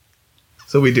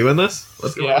So we doing this?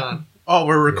 What's going on? Oh,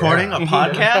 we're recording a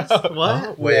podcast?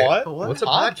 What? What? What's a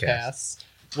podcast?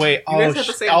 Wait, guys have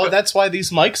the same that's why these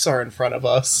mics are in front of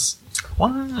us.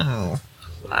 Wow.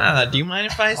 Do you mind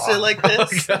if I sit like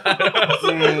this?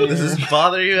 Does this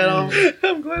bother you at all?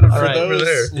 I'm glad I'm For right over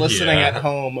there. those listening at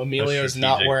home, Emilio's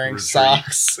not strategic wearing retreat.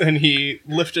 socks, and he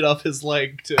lifted up his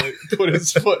leg to put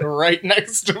his foot right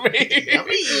next to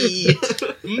me.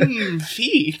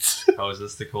 Feet. Oh, is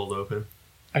this the cold open?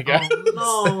 I guess.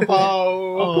 Oh, no.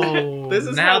 Oh. This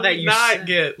is Now how that we you not said-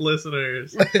 get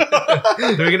listeners.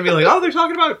 They're going to be like, oh, they're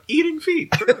talking about eating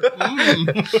feet.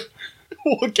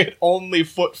 We'll get only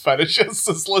foot fetishists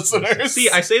as listeners. See,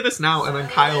 I say this now, and then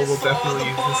Kyle will definitely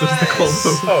use this as the cold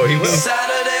open. Oh, he will.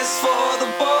 Saturdays for the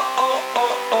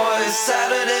boys.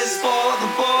 Saturdays for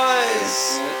the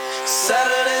boys.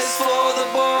 Saturdays for the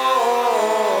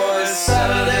boys.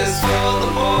 Saturdays for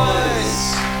the boys.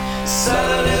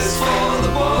 Saturdays for the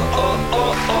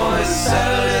boys.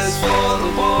 Saturdays for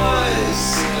the boys.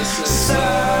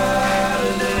 Saturdays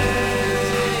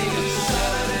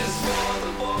for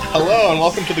the boys. Hello and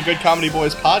welcome to the Good Comedy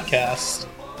Boys podcast,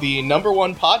 the number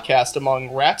one podcast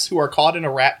among rats who are caught in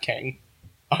a rat king.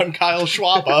 I'm Kyle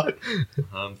Schwaba.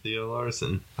 I'm Theo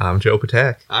Larson. I'm Joe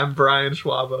Patak. I'm Brian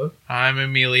Schwaba. I'm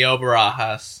Emilio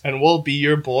Barajas. And we'll be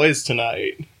your boys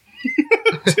tonight.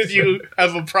 Did you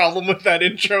have a problem with that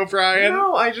intro, Brian?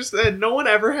 No, I just said no one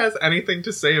ever has anything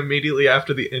to say immediately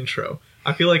after the intro.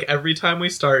 I feel like every time we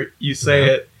start, you say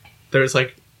it, there's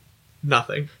like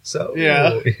nothing. So,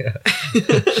 Yeah.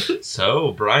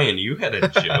 So, Brian, you had a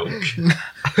joke.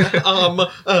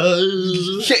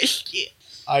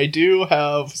 I do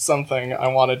have something I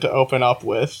wanted to open up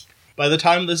with. By the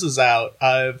time this is out,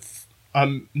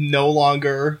 I'm no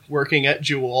longer working at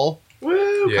Jewel,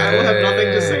 Woo! Kyle will have nothing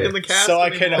to say in the cast so I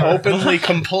can anymore. openly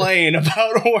complain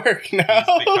about work now.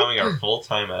 He's becoming our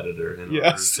full-time editor. In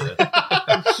Yes. Order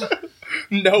to,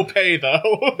 No pay,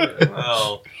 though.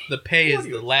 well, The pay is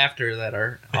the laughter that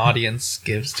our audience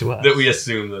gives to us. that we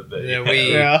assume that they Yeah,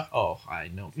 we. Yeah. Oh, I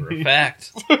know for a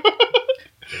fact.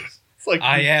 It's like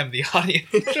I am the audience.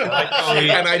 And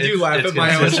I do laugh at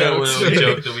my own consistent jokes. when we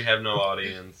joke that we have no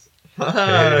audience.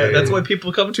 That's what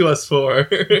people come to us for.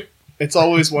 It's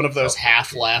always one of those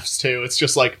half laughs too. It's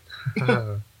just like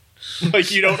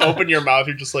you don't open your mouth.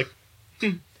 You're just like,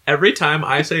 Every time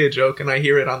I say a joke and I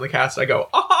hear it on the cast, I go,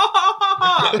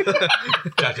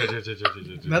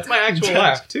 That's my actual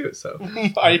laugh, too, so.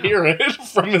 I hear it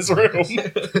from his room.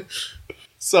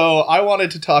 So I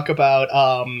wanted to talk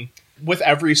about with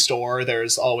every store,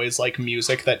 there's always like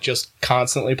music that just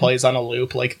constantly plays on a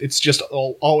loop. Like it's just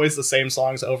always the same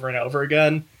songs over and over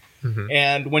again. Mhm.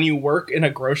 And when you work in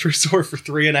a grocery store for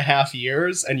 3.5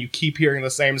 years and you keep hearing the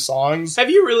same songs,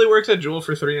 Have you really worked at Jewel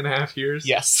for 3.5 years?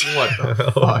 yes. What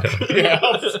the fuck? Yeah.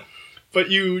 But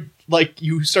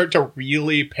you start to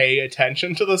really pay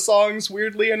attention to the songs,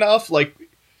 weirdly enough. Like,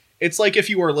 it's like if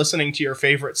you were listening to your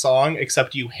favorite song,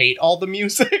 except you hate all the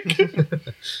music.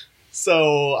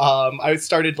 So, I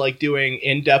started, like, doing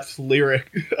in-depth lyric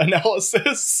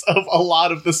analysis of a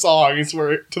lot of the songs,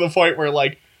 where to the point where,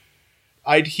 like,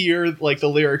 I'd hear, like, the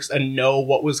lyrics and know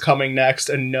what was coming next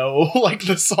and know, like,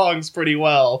 the songs pretty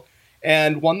well.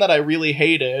 And one that I really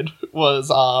hated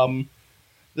was,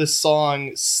 this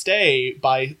song Stay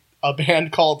by a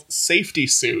band called Safety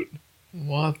Suit.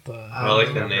 What the? I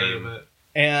like the name.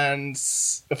 And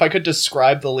if I could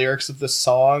describe the lyrics of this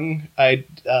song,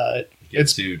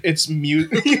 it's sued.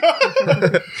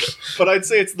 but I'd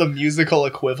say it's the musical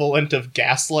equivalent of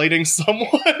gaslighting someone.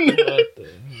 What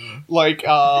the? Like,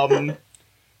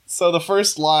 so the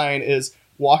first line is,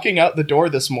 walking out the door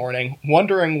this morning,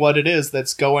 wondering what it is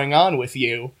that's going on with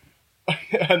you.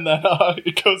 And then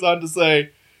it goes on to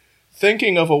say,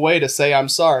 thinking of a way to say I'm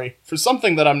sorry for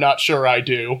something that I'm not sure I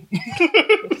do.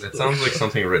 It sounds like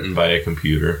something written by a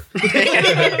computer.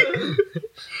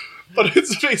 But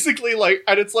it's basically like,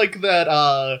 and it's like that,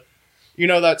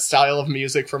 that style of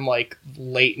music from like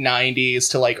late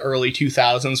 90s to like early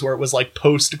 2000s where it was like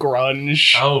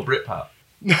post-grunge. Oh, Britpop.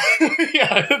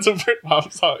 Yeah, it's a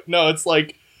Britpop song. No, it's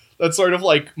like that sort of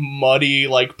like muddy,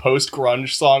 like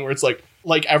post-grunge song where it's like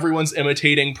everyone's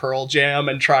imitating Pearl Jam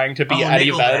and trying to be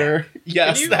Eddie Nickelback. Vedder.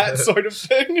 Yes, that sort of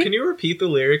thing. Can you repeat the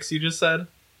lyrics you just said?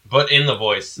 But in the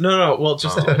voice. No, well,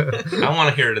 just... I want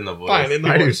to hear it in the voice. Fine, in the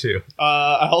I do voice. too.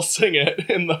 I'll sing it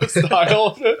in the style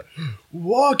of it.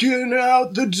 Walking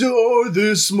out the door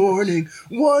this morning,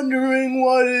 wondering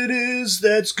what it is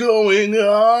that's going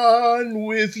on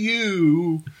with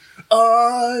you.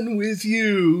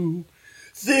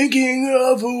 Thinking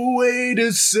of a way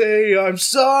to say I'm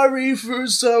sorry for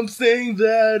something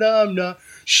that I'm not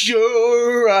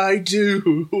Sure I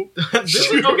do.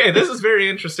 This is very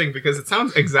interesting because it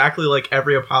sounds exactly like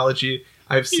every apology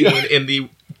I've seen in the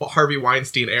Harvey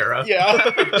Weinstein era. Yeah,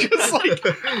 just like,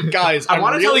 guys, I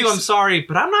want to tell you I'm s- sorry,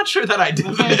 but I'm not sure that I did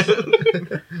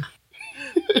it.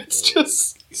 It's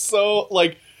just so,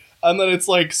 like, and then it's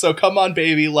like, so come on,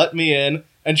 baby, let me in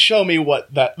and show me what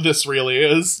this really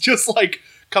is. Just like,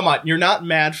 come on, you're not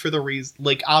mad for the reason,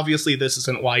 like, obviously this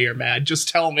isn't why you're mad, just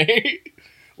tell me.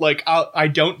 Like, I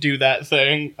don't do that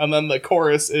thing. And then the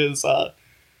chorus is,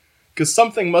 because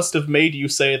something must have made you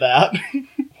say that.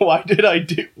 What did I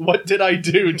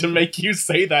do to make you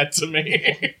say that to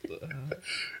me?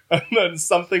 And then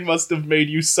something must have made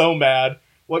you so mad.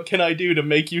 What can I do to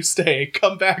make you stay?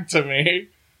 Come back to me.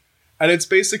 And it's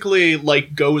basically,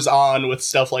 like, goes on with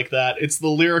stuff like that. It's the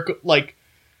lyric, like,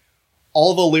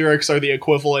 all the lyrics are the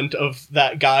equivalent of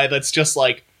that guy that's just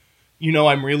like,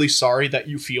 I'm really sorry that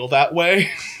you feel that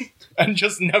way. And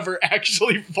just never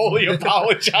actually fully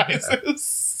apologizes.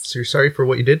 So you're sorry for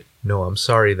what you did? No, I'm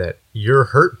sorry that you're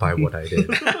hurt by what I did.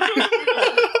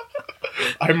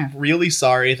 I'm really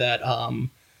sorry that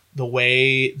the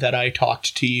way that I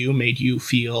talked to you made you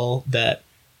feel that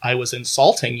I was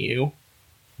insulting you,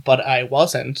 but I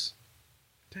wasn't.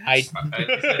 I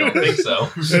don't think so.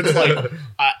 It's like,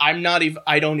 I'm not even,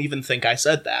 I don't even think I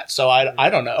said that, so I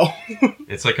don't know.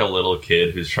 It's like a little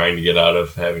kid who's trying to get out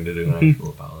of having to do an actual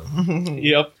apology.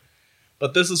 Yep.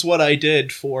 But this is what I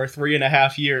did for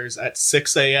 3.5 years at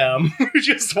 6 a.m.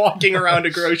 Just walking around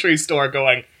a grocery store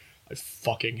going, I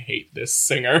fucking hate this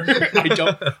singer.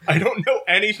 I don't know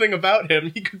anything about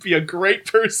him. He could be a great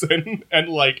person and,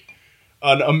 like,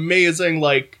 an amazing,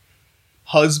 like,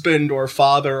 husband or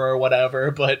father or whatever,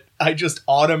 but I just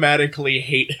automatically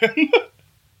hate him.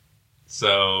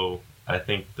 So I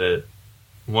think that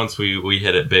once we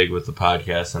hit it big with the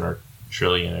podcast and our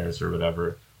trillionaires or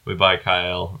whatever, we buy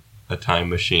Kyle a time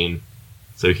machine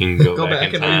so he can go back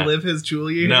in and time. relive his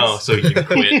Julie years. No, so he can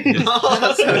quit his No.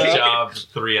 job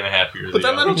 3.5 years But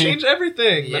then ago. that'll change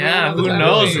everything. Then Yeah, we'll who have the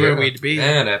knows time where machine. we'd be.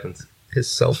 Yeah, it happens. His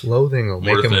self-loathing will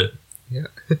make Worth him... it. Yeah.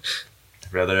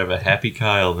 I'd rather have a happy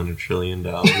Kyle than $1 trillion.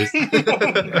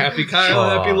 Happy Kyle,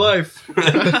 Aw. happy life.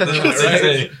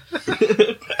 Right?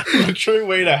 The true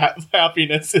way to have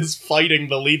happiness is fighting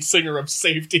the lead singer of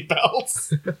Safety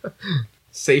Belts.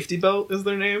 Safety Belt is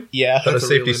their name? Yeah. But That's a a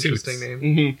safety really suits. interesting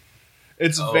name. Mhm.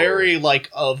 It's Oh. very, like,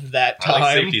 of that I like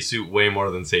time. safety suit way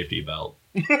more than safety belt.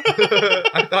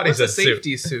 I thought he What's a said suit.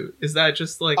 safety suit? Is that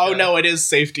just like Oh, a- no, it is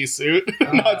safety suit,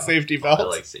 not safety belt. I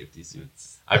like safety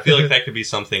suits. I feel like that could be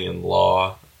something in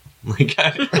law. Like, I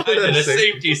did a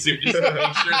safety suit just to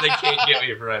make sure they can't get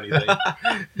me for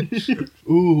anything.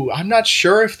 Ooh, I'm not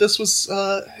sure if this was,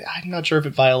 I'm not sure if it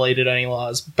violated any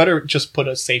laws. Better just put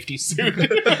a safety suit.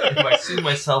 If I sue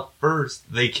myself first,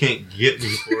 they can't get me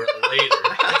for it later.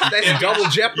 That's double You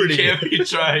jeopardy. can't be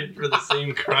tried for the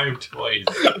same crime twice.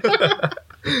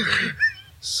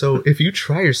 So if you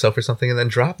try yourself or something and then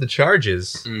drop the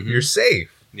charges, Mhm. you're safe.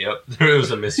 Yep, there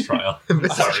was a mistrial.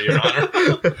 Sorry, Your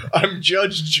Honor. I'm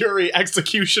judge, jury,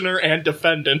 executioner, and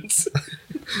defendant.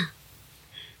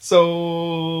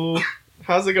 So,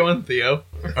 how's it going, Theo?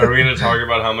 Are we going to talk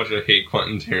about how much I hate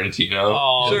Quentin Tarantino?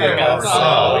 Oh, Sure, my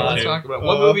God. let's talk about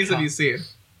what Oh, movies God. have you seen?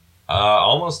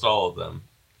 Almost all of them.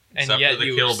 And Except yet for the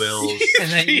you Kill Bills.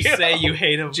 And then you say you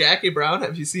hate him. Jackie Brown.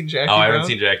 Have you seen Jackie Oh, I Brown? haven't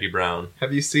seen Jackie Brown.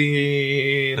 Have you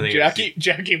seen? I think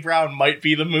Jackie Brown might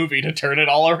be the movie to turn it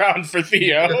all around for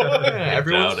Theo. Yeah,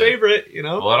 everyone's doubt it. favorite. You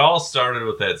know. Well, it all started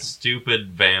with that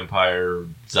stupid vampire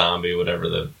zombie,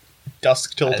 whatever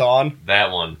Dusk Till Dawn. that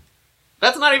one.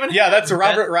 That's not even. Yeah, him. that's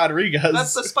Robert Rodriguez.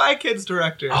 That's the Spy Kids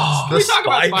director. Oh, Can we the talk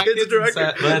about Spy Spy Kids Kids director?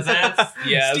 and But that's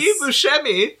yes. Steve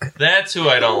Buscemi. that's who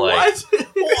I don't like. What?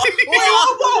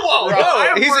 whoa! No, I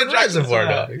have he's more in objections Reservoir to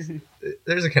that. Dogs.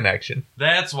 There's a connection.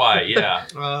 That's why, yeah.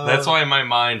 That's why my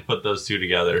mind put those two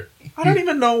together. I don't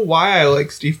even know why I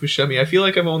like Steve Buscemi. I feel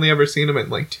like I've only ever seen him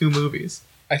in like 2 movies.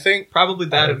 I think. Probably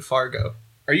that and Fargo.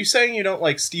 Are you saying you don't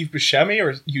like Steve Buscemi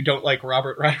or you don't like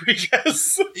Robert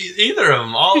Rodriguez? Either of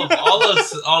them, all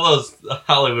those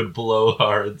Hollywood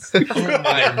blowhards.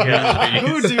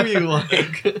 Who do you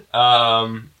like?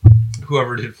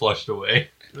 Whoever did Flushed Away.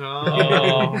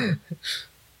 Oh.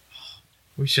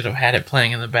 We should have had it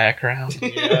playing in the background.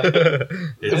 Yeah.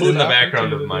 It's Who in the happened background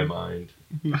to of the my dude? mind.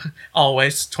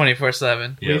 Always,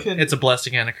 24/7. Yeah. We can- It's a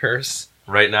blessing and a curse.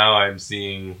 Right now, I'm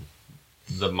seeing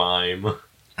the mime.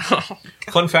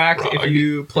 Fun fact, Frog. if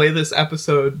you play this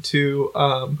episode to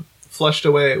Flushed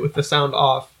Away with the sound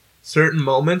off, certain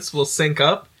moments will sync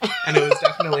up, and it was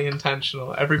definitely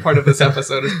intentional. Every part of this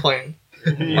episode is playing.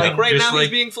 Like right Just now, like-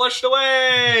 he's being flushed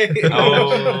away!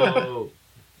 Oh.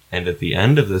 And at the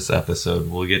end of this episode,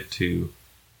 we'll get to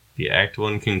the Act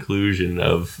 1 conclusion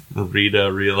of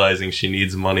Rita realizing she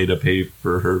needs money to pay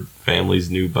for her family's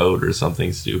new boat or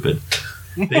something stupid.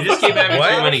 They just keep having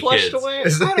too many Flushed kids. Away?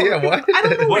 Is that, yeah, what? I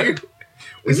don't know what you're...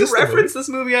 When Is you this the reference this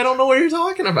movie, I don't know what you're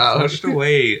talking about. Flushed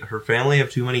Away. Her family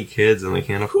have too many kids and they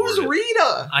can't afford Who's it.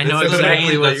 Rita? I know That's the exactly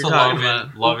main- what that's you're the talking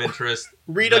about. love interest.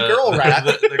 Rita Girl Rat.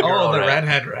 The girl Oh, the rat.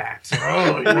 redhead rat.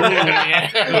 Oh,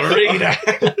 yeah.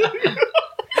 Rita.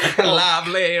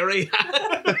 Lovely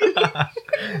Rita.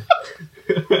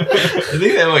 I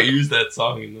think they might use that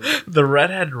song in the... The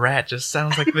redhead rat just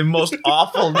sounds like the most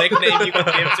awful nickname you could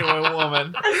give to a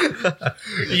woman.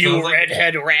 You like-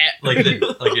 redhead rat. like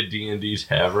a D&D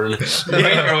tavern. You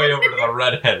make your way over to the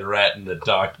redhead rat in the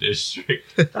Dock District.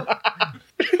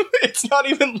 It's not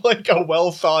even like a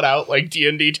well thought out like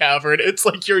D&D tavern. It's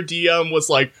like your DM was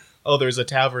like, "Oh, there's a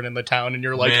tavern in the town," and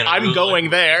you're like, Man, I "I'm really going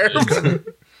like there."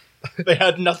 it. They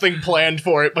had nothing planned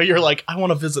for it, but you're like, "I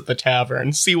want to visit the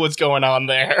tavern, see what's going on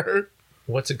there."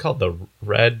 What's it called? The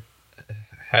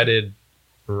red-headed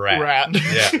rat. Rat.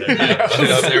 Yeah,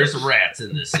 there- There's rats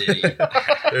in the city.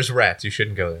 there's rats. You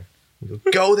shouldn't go there.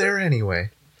 Go there anyway.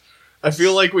 I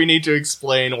feel like we need to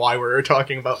explain why we're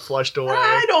talking about Flushed Away.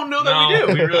 I don't know that No,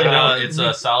 we do. we really don't. It's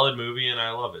a solid movie and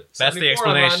I love it. That's the 74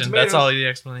 on Rotten explanation. That's Tomatoes. all the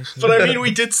explanation. But I mean, we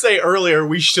did say earlier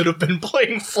we should have been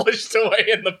playing Flushed Away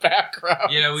in the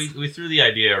background. Yeah, we threw the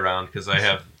idea around because I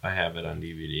have it on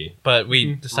DVD. But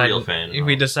we decided Real fan.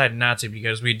 we decided not to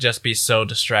because we'd just be so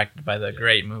distracted by the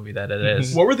great movie that it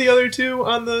is. What were the other two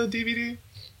on the DVD?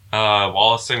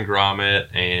 Wallace and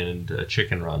Gromit and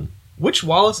Chicken Run. Which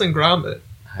Wallace and Gromit?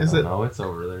 I Is don't it know. It's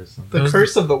over there. Something. The Those-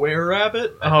 Curse of the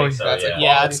Were-Rabbit? Oh, think so, that's yeah. a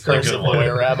Yeah, it's quality Curse of film. the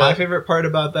Were My Rabbit. favorite part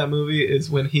about that movie is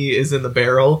when he is in the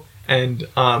barrel and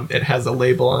it has a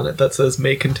label on it that says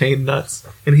 "may contain nuts"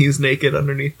 and he's naked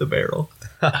underneath the barrel.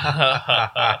 Very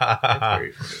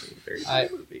funny. Very I-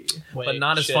 funny movie. but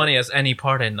not as funny as any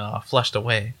part in Flushed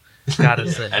Away.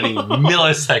 Gotta say. Any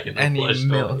millisecond. Any Flushed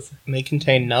Away. mills. They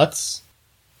contain nuts.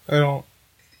 I don't.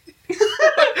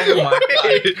 Oh my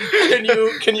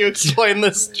god. Can you explain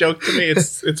this joke to me?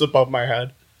 It's above my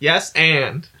head. Yes,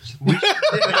 and We should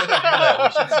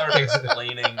start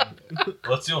explaining.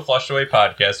 Let's do a Flushed Away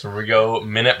podcast where we go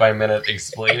minute by minute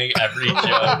explaining every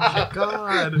joke.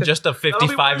 God. Just a That'll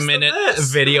be worse 55-minute than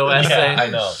this. video essay. Yeah, I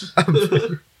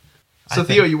know. So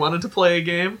Theo, you wanted to play a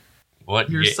game? What?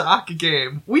 Your ga- sock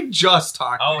game. We just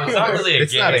talked. Oh, it's not really a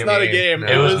It's game. not a It's not a game. No.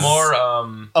 It was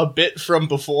more. a bit from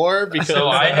before because So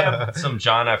I have some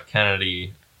John F.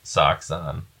 Kennedy socks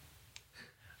on,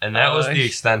 and that was the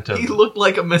extent of. He looked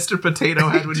like a Mr. Potato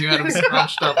Head when you had him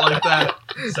scrunched up like that.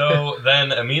 So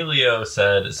then Emilio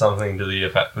said something to the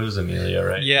effect. It was Emilio,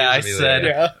 right? Yeah, I Usually said,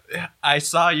 yeah. I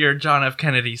saw your John F.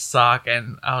 Kennedy sock,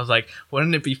 and I was like,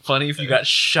 wouldn't it be funny if you got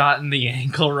shot in the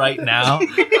ankle right now?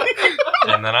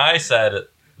 And then I said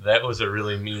that was a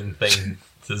really mean thing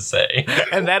to say.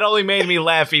 And that only made me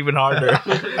laugh even harder.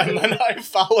 And then I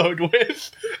followed with,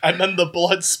 and then the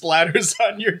blood splatters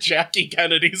on your Jackie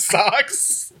Kennedy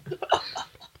socks.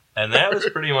 And that was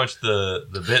pretty much the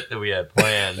bit that we had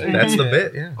planned. That's the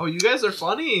bit, yeah. Oh, you guys are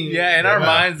funny. Yeah, in our Yeah.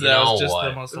 minds, You that know was just what?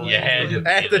 the most You hilarious. had to be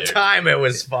At the there. time, it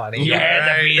was funny. You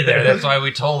had to be there. That's why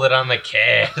we told it on the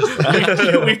cast.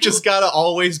 We've just got to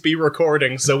always be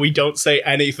recording so we don't say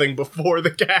anything before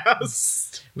the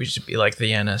cast. We should be like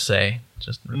the NSA.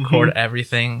 Just record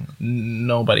everything,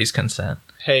 nobody's consent.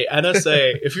 Hey,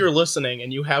 NSA, if you're listening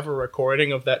and you have a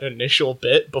recording of that initial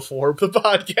bit before the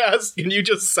podcast, can you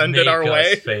just send it Make our us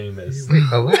way? famous. Wait,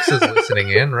 Alexa's listening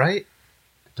in, right?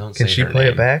 Don't Can say she her play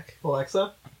name. it back?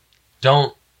 Alexa?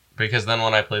 Don't, because then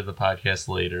when I play the podcast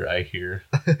later, I hear.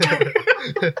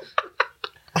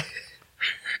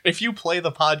 If you play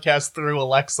the podcast through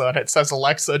Alexa and it says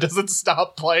Alexa, does it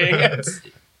stop playing it?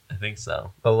 I think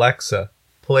so. Alexa,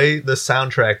 play the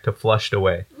soundtrack to Flushed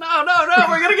Away. No,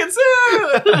 we're gonna get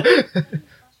sued!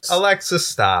 Alexa,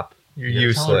 stop. You're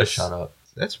Yeah, tell her to useless. shut up.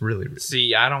 That's really rude.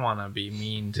 See, I don't want to be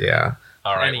mean to Yeah.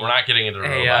 All right, Any we're not getting into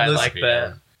AI robots like again.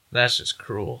 that. That's just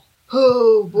cruel.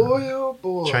 Oh boy, oh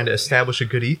boy. Trying to establish a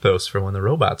good ethos for when the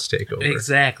robots take over.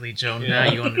 Exactly, Joe. Now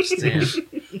you understand.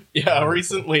 Yeah,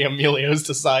 recently Emilio's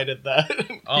decided that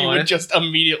he Oh, would eh? just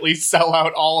immediately sell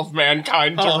out all of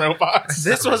mankind to Oh. robots.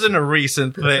 This wasn't a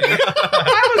recent thing.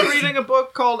 I was reading a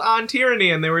book called On Tyranny,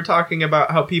 and they were talking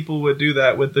about how people would do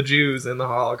that with the Jews in the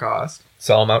Holocaust.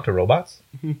 Sell them out to robots?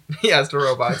 Yes, to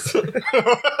robots.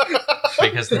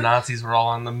 Because the Nazis were all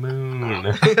on the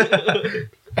moon.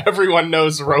 Everyone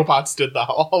knows robots did the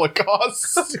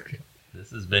Holocaust.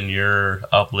 This has been your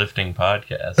uplifting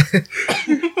podcast.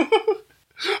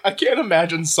 I can't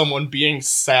imagine someone being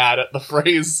sad at the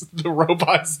phrase, the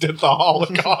robots did the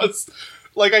Holocaust.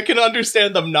 Like, I can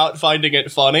understand them not finding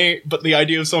it funny, but the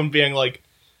idea of someone being like,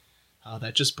 oh,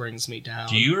 that just brings me down.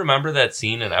 Do you remember that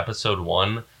scene in episode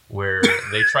 1 where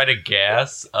they try to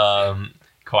gas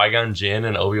Qui-Gon Jinn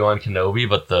and Obi-Wan Kenobi,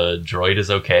 but the droid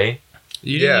is okay?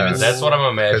 You didn't even That's what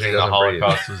I'm imagining the doesn't breathe.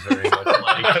 Holocaust was very much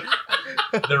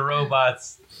like. The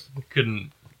robots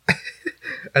couldn't...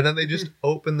 And then they just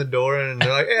open the door and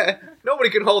they're like, "Yeah, nobody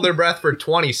can hold their breath for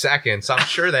 20 seconds. I'm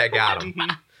sure that got them."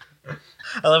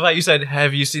 I love how you said,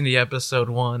 "Have you seen the episode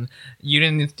 1?" You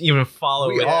didn't even follow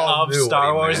We it all of knew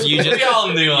Star what he Wars. meant. You just We all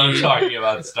knew I'm talking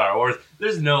about Star Wars.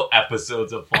 There's no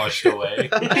episodes of Flushed Away.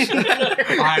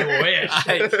 I wish.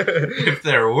 If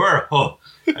there were,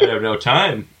 I'd have no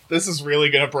time. This is really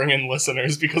going to bring in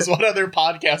listeners, because what other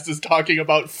podcast is talking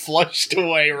about Flushed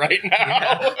Away right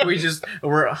now?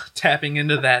 we're tapping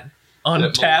into that That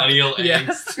untapped millennial yeah.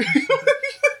 angst.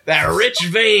 That rich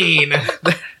vein.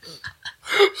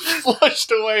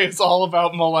 Flushed Away is all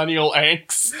about millennial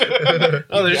angst.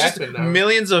 Oh, there's Exactly, just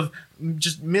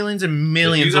no. millions and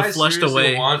millions If you of guys Flushed seriously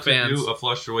Away want fans. to do a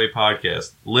Flushed Away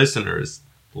podcast, listeners,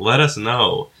 let us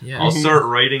know. Yeah. I'll start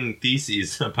writing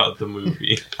theses about the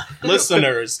movie.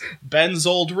 Listeners, Ben's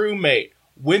old roommate,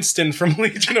 Winston from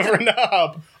Legion of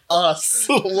Renob, us.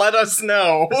 Let us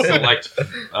know. Select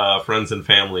friends and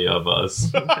family of us.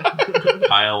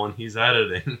 Kyle when he's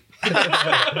editing.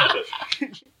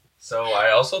 So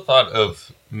I also thought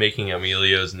of making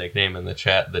Emilio's nickname in the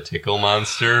chat the Tickle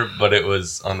Monster, but it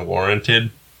was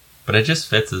unwarranted. But it just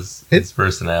fits his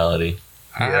personality.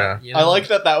 Yeah. You I know, like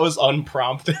that was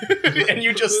unprompted, and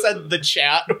you just said the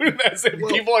chat, as if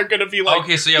people are going to be like,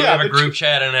 Okay, so yeah, we have a the group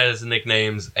chat and it has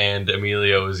nicknames, and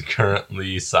Emilio is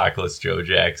currently Sockless Joe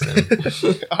Jackson.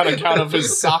 on account of his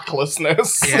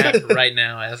socklessness. Yeah, right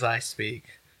now as I speak.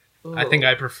 I think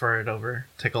I prefer it over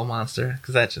Tickle Monster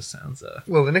because that just sounds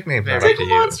Well, the nickname's not up Very to Tickle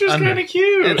you. Monster's Under- kind of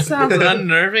cute. it sounds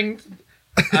unnerving.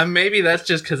 Maybe that's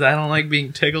just because I don't like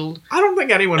being tickled. I don't think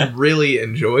anyone really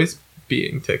enjoys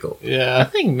being tickled. I Yeah.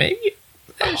 think maybe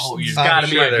there's You've I'm gotta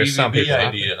be sure a there's some BBB people out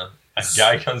idea. A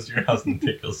guy comes to your house and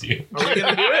tickles you. Are we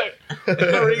gonna do it?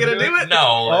 Are we gonna do it?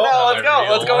 No, Oh, that's not let's a go.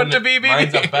 real Let's go one. into BBB.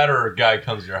 Mine's a better guy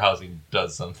comes to your house and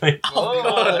does something.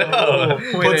 Oh,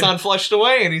 Puts on Flushed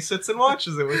Away and he sits and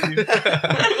watches it with you.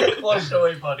 Flushed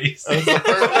away, buddies. That's the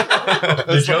perfect-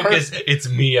 The joke is, it's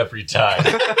me every time.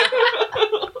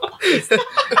 it's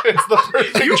the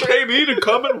perfect You pay me to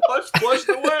come and watch Flushed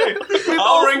Away.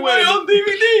 I'll bring my own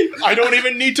DVD. I don't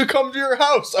even need to come to your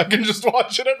house. I can just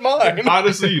watch it at mine.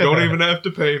 Honestly, you don't even have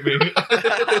to pay me.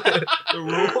 The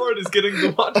reward is getting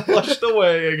to watch Flushed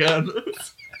Away again.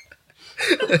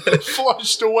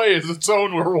 Flushed Away is its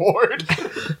own reward.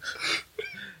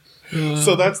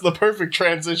 So that's the perfect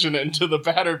transition into the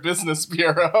Batter Business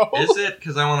Bureau. Is it?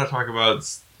 Because I want to talk about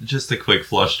just a quick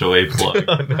Flushed Away plug.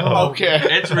 Okay.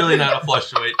 It's really not a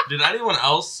Flushed Away. Did anyone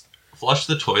else flush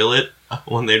the toilet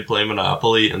when they'd play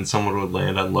Monopoly and someone would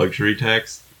land on luxury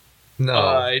tax? No.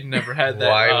 I never had that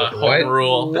Why- home what?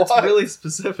 rule. That's What? really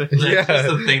specific. That's Yeah. just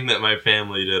a thing that my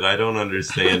family did. I don't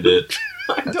understand it.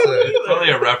 I That's don't a- It's probably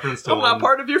either. a reference to I'm not one.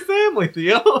 part of your family,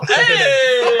 Theo.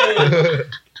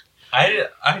 Hey!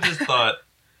 I just thought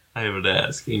I would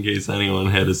ask in case anyone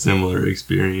had a similar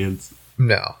experience.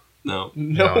 No. No,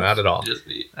 No, not at all. just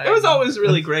me. It was always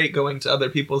really great going to other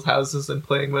people's houses and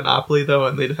playing Monopoly, though,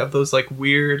 and they'd have those like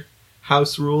weird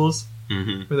house rules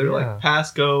Mm-hmm. where they're Yeah. like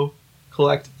pass go,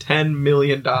 collect $10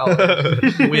 million,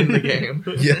 win the game.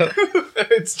 Yeah.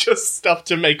 It's just stuff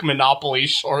to make Monopoly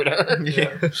shorter.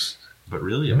 Yeah. But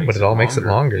really, it makes But it all makes it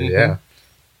longer, Mhm. yeah.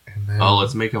 And then, Oh,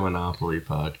 let's make a Monopoly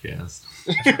podcast.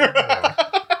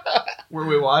 Where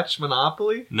we watch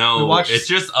Monopoly. No, We watched- it's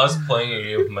just us playing a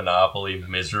game of Monopoly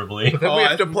miserably. then we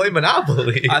have to play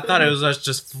Monopoly. I thought it was us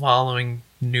just following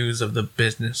news of the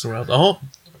business world. Oh,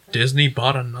 Disney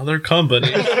bought another company.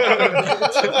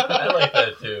 I like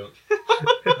that too.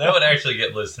 That would actually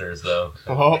get listeners, though.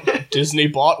 Oh, Disney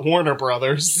bought Warner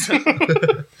Brothers.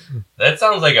 That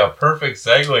sounds like a perfect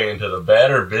segue into the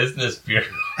Batter Business Bureau.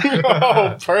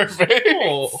 Oh, perfect.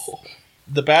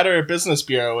 The Batter Business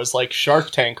Bureau is like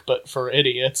Shark Tank, but for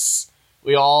idiots.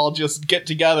 We all just get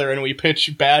together and we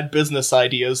pitch bad business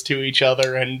ideas to each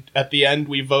other, and at the end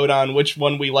we vote on which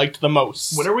one we liked the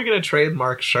most. When are we going to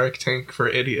trademark Shark Tank for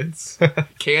idiots?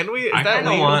 Can we? Is I that kind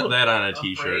of legal? want that on a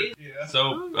t-shirt.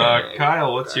 So,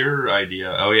 Kyle, what's your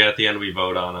idea? Oh, yeah, at the end we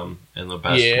vote on them, and the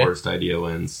best Yeah. worst idea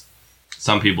wins.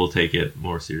 Some people take it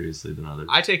more seriously than others.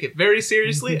 I take it very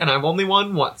seriously, and I've only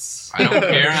won once. I don't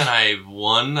care, and I've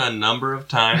won a number of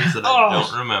times that I Oh,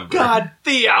 don't remember. God,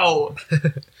 Theo!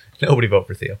 Nobody vote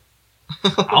for Theo.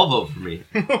 I'll vote for me.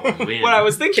 What I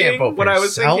was Can't thinking, vote for what I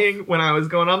was yourself. thinking when I was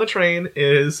going on the train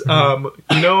is,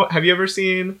 have you ever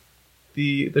seen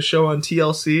the show on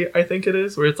TLC? I think it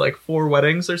is, where it's like 4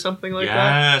 weddings or something like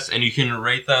that. Yes, and you can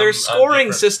rate them. Their on scoring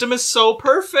different- system is so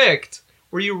perfect,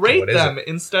 where you rate what is them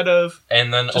instead of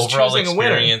and then just overall choosing a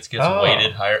winner. experience gets Oh.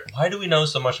 weighted higher. Why do we know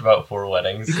so much about 4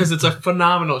 weddings? because it's a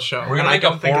phenomenal show. We're and gonna I make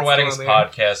don't a think 4 it's weddings still on the air.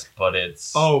 podcast, but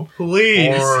it's Oh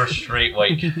please! 4 straight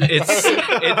white.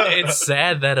 It's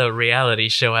sad that a reality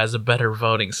show has a better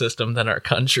voting system than our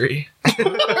country.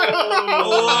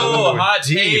 Oh, hot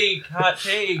deep.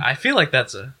 take. I feel like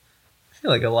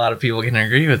a lot of people can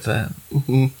agree with that.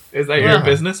 Is that your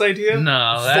business idea?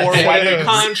 No, For that's wedding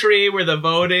country where the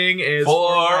voting is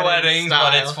 4 weddings,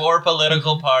 but it's style. 4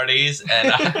 political parties,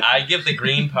 and I give the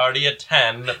Green Party a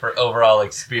 10 for overall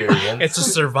experience. it's a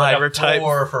survivor a type.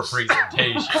 4 for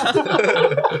presentation.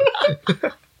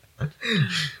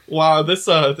 Wow, this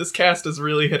cast is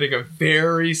really hitting a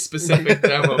very specific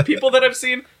demo. People that I've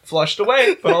seen Flushed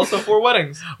Away, but also 4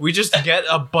 weddings. We just get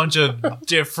a bunch of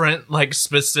different, like,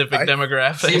 specific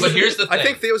demographics. See, but here's the thing. I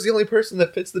think Theo's the only person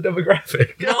that fits the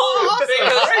demographic. No,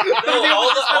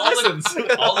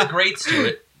 because all the greats do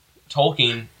it.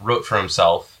 Tolkien wrote for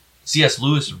himself. C.S.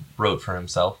 Lewis wrote for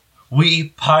himself. We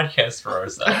podcast for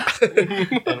ourselves.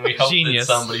 And we hope Genius.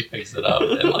 that somebody picks it up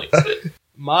and likes it.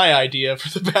 My idea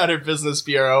for the Battered Business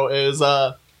Bureau is,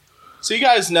 so you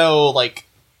guys know, like,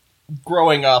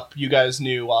 growing up, you guys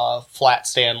knew Flat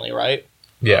Stanley, right?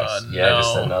 Yes. Yeah, No.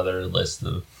 just another list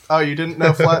of... Oh, you didn't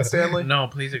know Flat Stanley? No,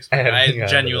 please explain. I think I I have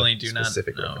genuinely a do not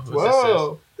specific know reference. who this is.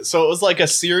 Whoa! So it was like a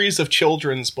series of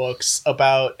children's books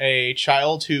about a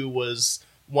child who was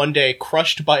one day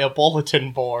crushed by a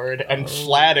bulletin board and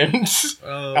flattened,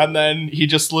 and then he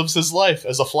just lives his life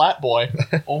as a flat boy.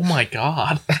 Oh my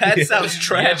god. That sounds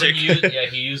tragic.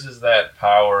 He uses that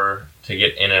power to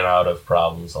get in and out of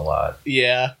problems a lot.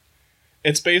 Yeah.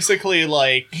 It's basically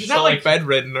like... He's not like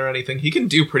bedridden or anything. He can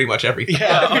do pretty much everything.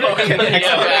 Yeah. Except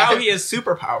for now he has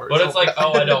superpowers. But it's like,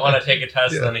 oh, I don't want to take a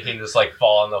test, and then he can just like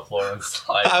fall on the floor and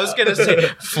slide. I was gonna say,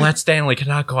 Flat Stanley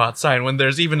cannot go outside when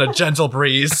there's even a gentle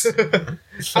breeze.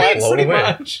 Flat, Blow pretty away.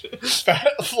 much.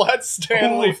 Flat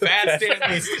Stanley. Oh, Fat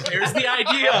Stanley. There's the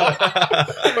idea.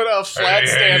 But Flat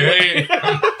Stanley...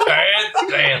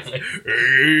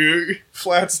 Stanley.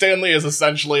 Flat Stanley is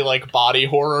essentially like body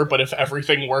horror, but if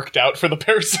everything worked out for the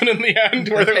person in the end,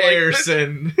 where they're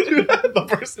Harrison. like the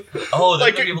person. Oh, they're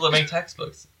Like- the people that make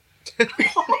textbooks.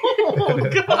 Oh,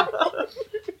 God.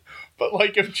 But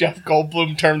like if Jeff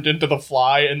Goldblum turned into the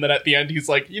Fly, and then at the end he's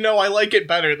like, I like it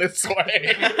better this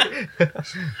way.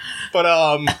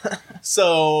 But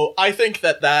so I think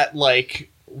that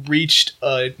like reached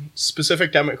a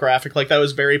specific demographic. Like that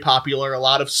was very popular. A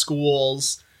lot of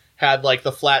schools had like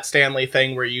the Flat Stanley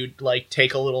thing where you'd like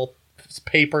take a little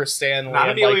paper Stanley Not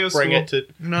and Emilio's like bring school. it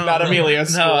to No, not Emilio's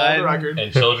school. On the record.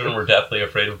 And children were deathly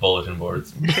afraid of bulletin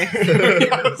boards.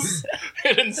 Yes.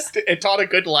 It taught a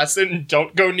good lesson.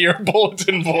 Don't go near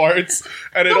bulletin boards,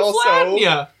 and it They'll flatten also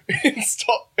ya.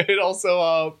 it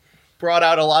also brought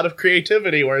out a lot of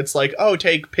creativity. Where it's like, oh,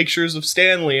 take pictures of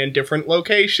Stanley in different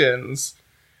locations,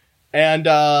 and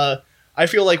I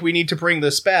feel like we need to bring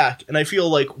this back. And I feel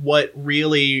like what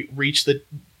really reached the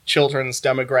children's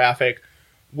demographic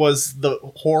was the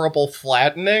horrible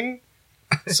flattening.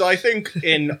 So I think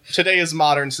in today's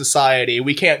modern society,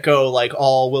 we can't go like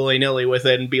all willy-nilly with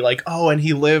it and be like, oh, and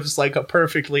he lives like a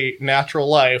perfectly natural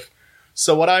life.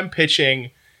 So what I'm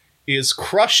pitching is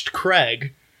Crushed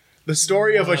Craig, the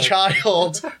story of a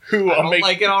child who I don't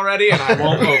like it already, and I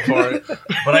won't vote for it.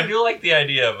 But I do like the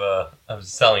idea of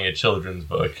selling a children's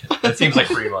book. That seems like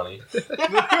free money.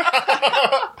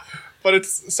 But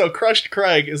it's so Crushed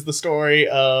Craig is the story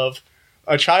of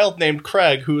a child named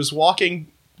Craig who is walking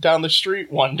down the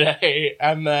street one day,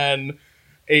 and then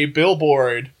a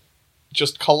billboard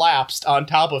just collapsed on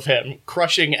top of him,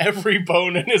 crushing every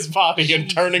bone in his body and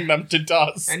turning them to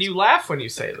dust. And you laugh when you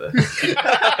say this.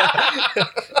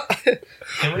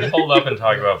 Can we hold up and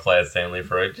talk about Flat Stanley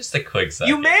for just a quick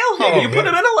second? You mail him. You put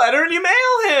him in a letter and you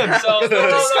mail him. So,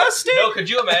 Disgusting. No, could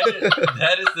you imagine?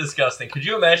 That is disgusting. Could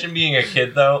you imagine being a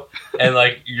kid, though, and,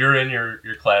 like, you're in your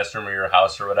classroom or your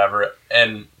house or whatever,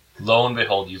 and lo and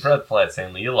behold, you've read Flat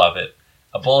Stanley, you love it,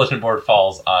 a bulletin board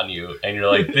falls on you, and you're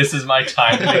like, this is my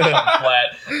time to become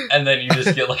flat, and then you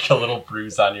just get, like, a little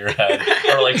bruise on your head,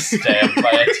 or, like, stabbed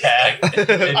by a tag,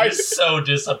 and you're so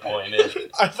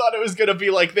disappointed. I thought it was going to be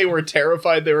like they were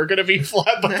terrified they were going to be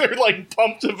flat, but they're, like,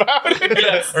 pumped about it.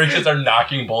 Yeah, or kids are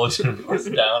knocking bulletin boards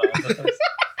down on them.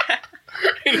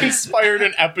 It inspired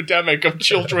an epidemic of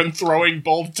children throwing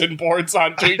bulletin boards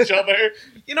onto each other.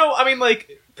 You know, I mean,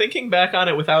 like, thinking back on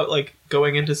it without like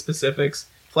going into specifics,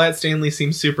 Flat Stanley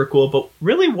seems super cool, but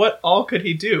really what all could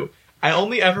he do? I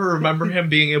only ever remember him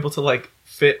being able to like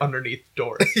fit underneath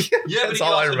doors. Yeah, but he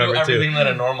all also do everything that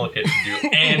a normal kid can do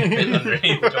and fit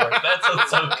underneath doors. That's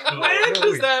what's so cool. When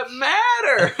does that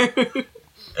matter?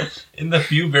 In the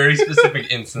few very specific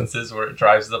instances where it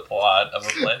drives the plot of a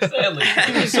Flat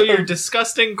Stanley. So your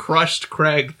disgusting crushed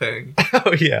Craig thing.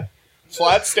 Oh, yeah.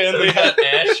 Flat Stanley So had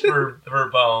ash for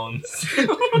bones.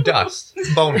 Dust.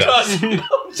 Bone dust.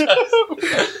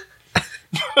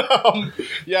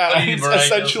 yeah, But he it's miraculously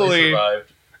essentially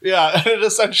survived. yeah, and it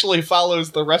essentially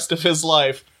follows the rest of his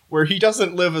life where he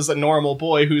doesn't live as a normal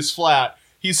boy who's flat.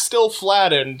 He's still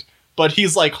flattened, but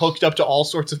he's like hooked up to all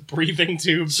sorts of breathing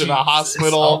tubes in a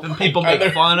hospital. And people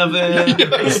make fun of him.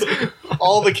 Yes.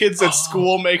 All the kids at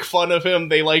school make fun of him.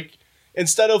 They like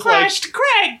instead of Crushed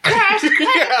Craig! Crushed Craig!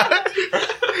 yeah.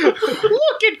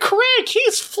 Look at Craig,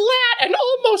 he's flat and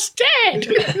almost dead.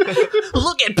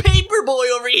 Look at Paperboy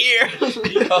over here.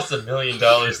 He costs $1 million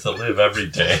to live every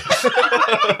day.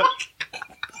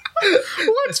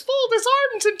 Let's fold his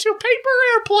arms into paper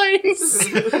airplanes.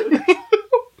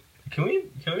 Can we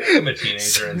make him a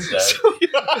teenager instead?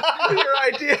 Your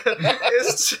idea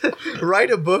is to write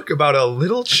a book about a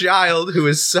little child who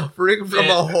is suffering from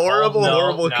a horrible,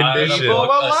 horrible condition.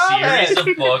 A series of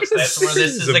books. That's where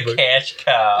this is a cash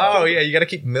cow. Oh, yeah, you gotta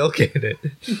keep milking it.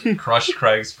 Crush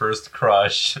Craig's first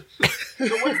crush. So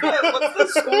what's the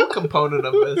school component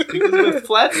of this? Because with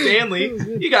Flat Stanley,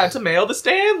 you got to mail the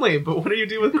Stanley, but what do you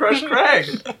do with Crushed Craig?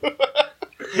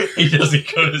 He doesn't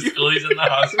go to school, he's in the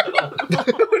hospital.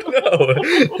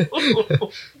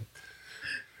 No.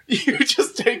 You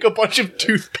just take a bunch of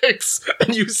toothpicks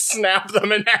and you snap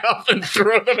them in half and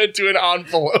throw them into an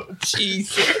envelope.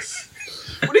 Jesus.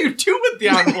 What do you do with the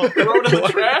envelope? Throw it in the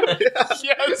trash?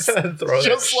 Yes. Throw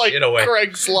Just that like shit away.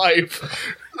 Craig's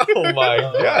life. Oh my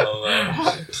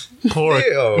god. Poor,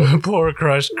 Ew. poor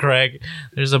crushed Craig.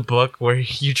 There's a book where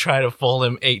you try to fold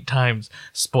him 8 times.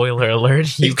 Spoiler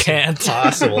alert, you can't.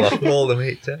 Possible to fold him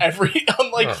 8 times.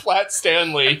 Unlike Flat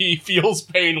Stanley, he feels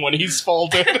pain when he's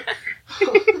folded.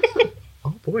 Oh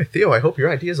boy, Theo, I hope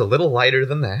your idea is a little lighter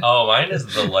than that. Oh, mine is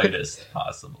the lightest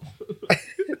possible.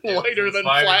 Lighter than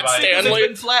Inspired Flat by- It's Stanley.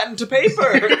 been flattened to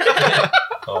paper.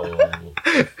 Oh.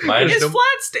 Mine Is is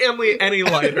Flat Stanley any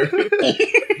lighter?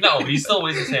 no, he still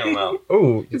weighs the same amount.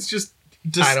 Oh, It's just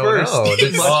I don't dispersed know. much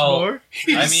This- Well, more.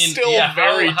 He's I mean, still yeah,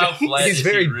 very how flat he's is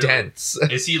very he really? dense.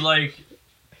 Is he like?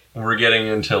 We're getting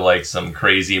into like some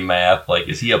crazy math. Like,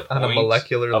 is he a point, On a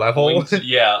molecular level? Point,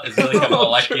 yeah, is he like a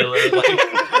molecular like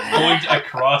point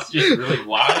across just really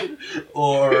wide,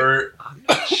 or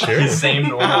Sure. the same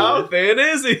How normal? thin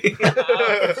is he?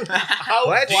 How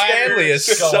Flat flat Stanley is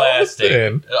so Scholastic.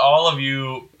 thin. All of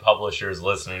you publishers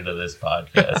listening to this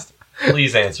podcast,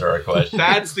 please answer our question.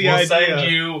 That's the we'll idea. send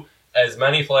you as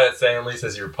many Flat Stanleys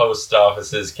as your post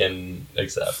offices can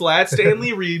accept. Flat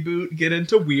Stanley reboot, get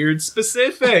into weird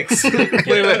specifics. Get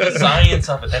the science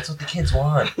of it. That's what the kids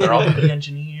want. They're all going to be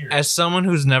engineers. As someone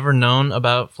who's never known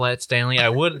about Flat Stanley,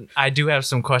 I do have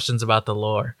some questions about the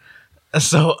lore.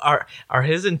 So are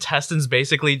his intestines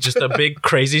basically just a big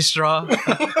crazy straw?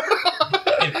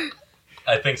 I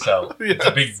think so.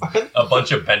 It's a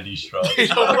bunch of bendy straws, You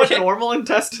know what normal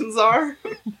intestines are?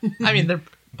 I mean, they're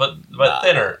but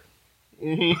thinner.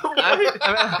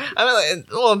 I mean,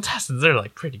 well, intestines they're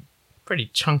like pretty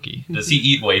chunky. Does he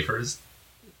eat wafers?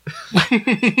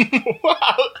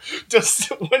 Wow. Just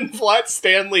when Flat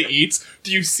Stanley eats,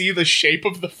 do you see the shape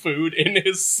of the food in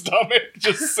his stomach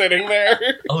just sitting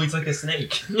there? Oh, he's like a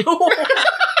snake.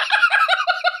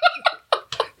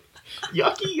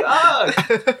 Yucky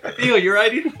yuck. Theo, your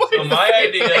idea? So my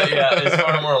idea, is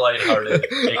far more lighthearted.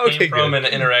 It Okay, came from good.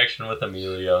 an interaction with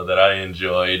Emilio that I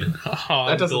enjoyed.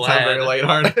 That doesn't sound very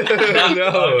lighthearted.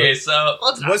 No. Okay, so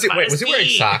Was he wearing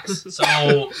socks?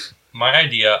 So, my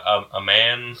idea, a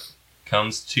man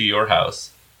comes to your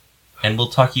house and will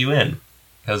tuck you in.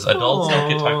 Because adults don't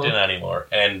get tucked in anymore.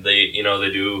 And they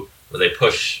do where they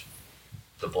push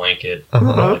the blanket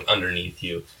like underneath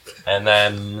you. And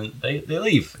then they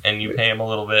leave. And you pay them a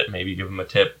little bit, maybe give them a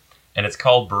tip. And it's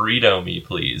called Burrito Me,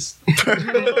 Please. So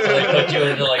they put you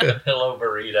into like a pillow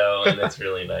burrito, and it's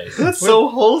really nice. That's so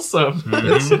wholesome.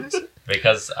 Mhm.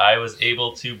 Because I was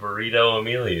able to burrito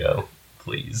Emilio.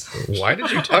 Please. Why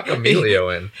did you tuck Emilio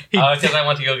in? Because I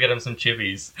want to go get him some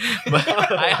chippies. But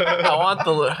I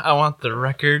want the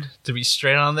record to be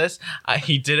straight on this.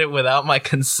 He did it without my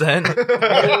consent,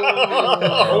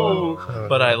 Oh.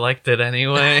 but I liked it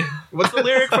anyway. What's the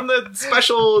lyric from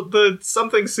the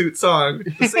something suit song?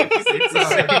 The safety suit song.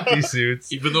 Safety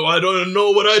suits. Even though I don't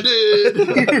know what I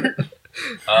did.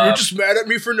 You're just mad at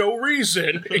me for no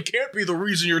reason. It can't be the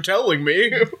reason you're telling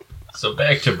me. So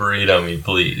back to Burrito Me,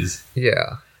 please.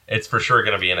 Yeah. It's for sure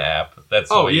going to be an app. That's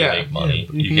the way you make money.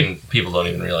 You can. People don't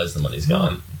even realize the money's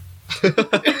gone.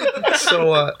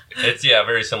 So, It's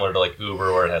very similar to like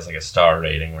Uber, where it has like a star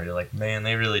rating, where you're like, man,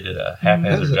 they really did a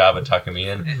haphazard job of tucking me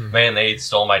in. Man, they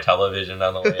stole my television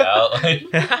on the way out.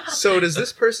 Like, so does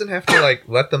this person have to like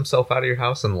let themselves out of your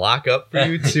house and lock up for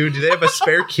you too? Do they have a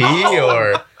spare key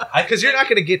or? Because you're not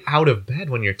going to get out of bed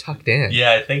when you're tucked in.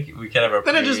 yeah, I think we can have a,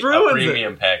 Then it just ruins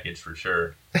premium package for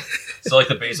sure. So like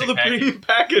the basic So the package. premium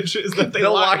package is that they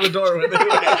They'll lock lock the door when they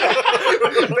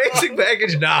Basic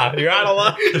package, nah. You're out of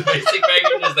luck. The basic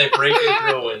package is they break in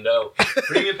through a window.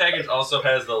 Premium package also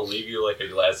has they'll leave you like a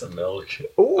glass of milk.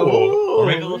 Ooh. Or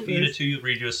maybe they'll feed it to you,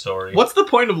 read you a story. What's the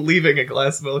point of leaving a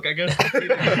glass of milk? I guess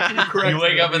You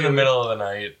wake up in the middle of the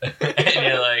night and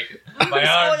you're like, my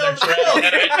arms are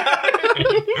shredded.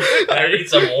 I need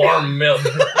some warm milk.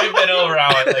 We've been over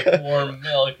how I like warm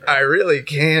milk. I really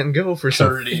can go for some.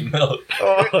 Dirty milk.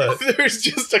 Oh. There's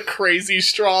just a crazy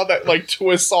straw that like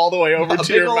twists all the way over A to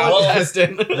big your old mouth.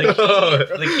 intestine.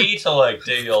 The key to like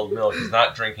day old milk is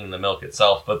not drinking the milk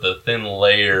itself, but the thin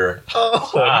layer.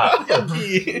 Oh,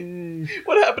 yucky.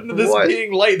 What happened to this What?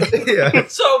 being light? Yeah.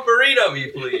 So burrito me,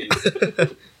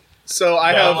 please. So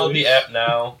I Download the app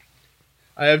now.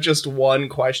 have just one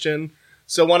question.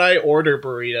 So when I order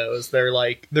burritos, they're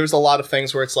like, there's a lot of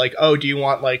things where it's like, oh, do you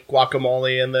want like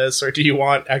guacamole in this, or do you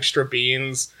want extra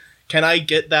beans? Can I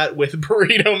get that with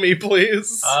Burrito Me,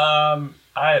 please?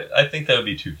 I think that would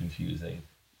be too confusing.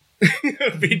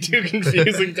 It'd be too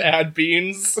confusing to add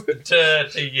beans. To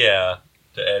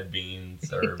add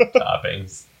beans or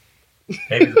toppings.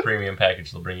 Maybe the premium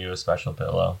package will bring you a special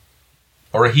pillow.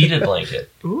 Or a heated blanket.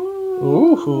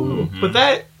 Ooh. Mhm. But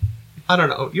that, I don't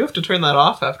know. You have to turn that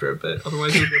off after a bit,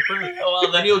 otherwise you'll get burnt.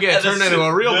 Well, Then you'll get turned into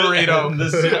a real burrito. The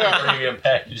super premium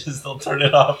packages, they'll turn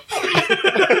it off.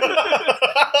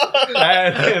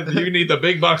 And you need the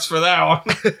big bucks for that one.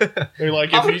 They're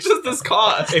like, How if much you, does this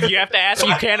cost? If you have to ask,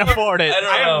 you can't afford it. I don't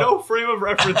I have know. no frame of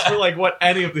reference for like what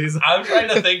any of these are. I'm trying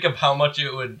to think of how much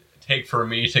it would take for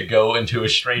me to go into a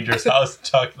stranger's house,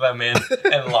 tuck them in,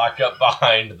 and lock up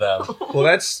behind them. Well,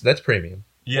 that's premium.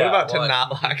 Yeah, what about well, to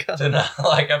not lock up? to not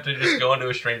like up to just go into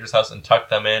a stranger's house and tuck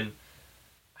them in?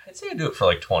 I'd say I'd do it for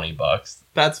like $20.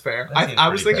 That's fair. That seems I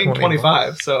was pretty thinking fair.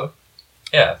 25, so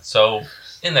Yeah, so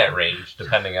in that range,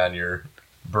 depending on your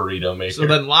burrito maker. so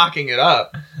then locking it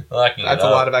up, locking that's it a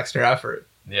up. lot of extra effort.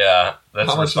 Yeah, that's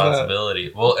How a much is that?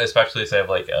 responsibility. Well, especially if they have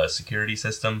like a security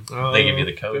system. They give you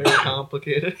the code. Very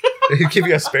complicated. They give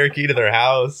you a spare key to their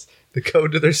house, the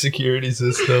code to their security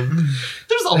system.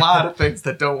 There's a lot of things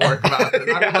that don't work about it.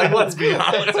 I mean, like, let's be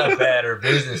honest. It's a better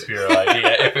business bureau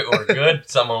idea. If it were good,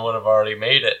 someone would have already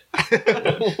made it.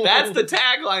 That's the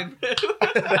tagline.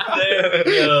 There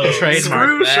we go. Trademark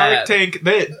Screw that. Shark Tank.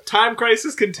 Time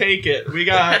Crisis can take it. We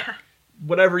got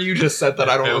whatever you just said that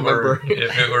I don't remember.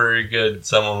 If it were good,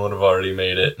 someone would have already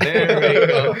made it. There we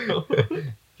go.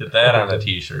 Get that on a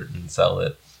t-shirt and sell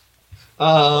it.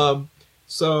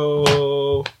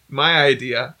 So my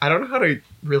idea, I don't know how to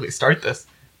really start this.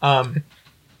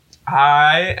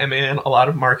 I am in a lot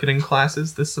of marketing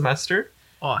classes this semester,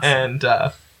 Awesome. and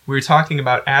we were talking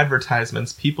about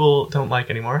advertisements people don't like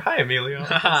anymore. Hi, Emilio.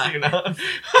 You know.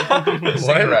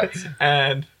 Cigarettes.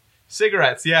 And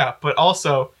cigarettes, yeah. But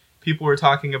also, people were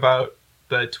talking about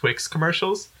the Twix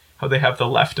commercials, how they have the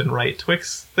left and right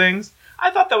Twix things. I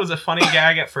thought that was a funny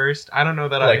gag at first. I don't know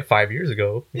that Like 5 years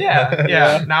ago.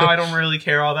 Yeah. Now I don't really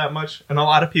care all that much. And a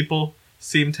lot of people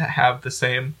seem to have the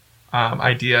same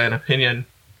idea and opinion.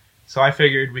 So I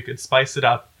figured we could spice it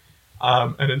up.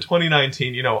 And in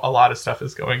 2019, you know, a lot of stuff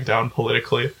is going down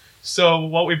politically. So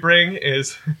what we bring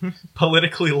is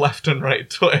politically left and right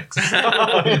Twix.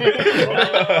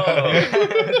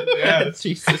 Yes.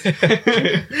 Jesus.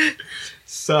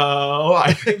 So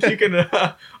I think you can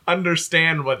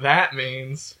understand what that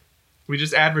means. We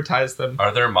just advertise them.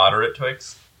 Are there moderate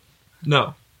Twix?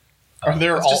 No. are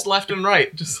there It's all just left and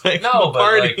right, just like No, the but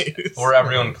parties. like where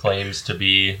everyone claims to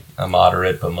be a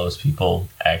moderate, but most people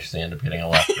actually end up getting a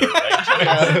left or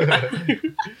right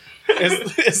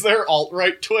Twix. is there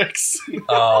alt-right Twix?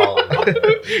 Oh,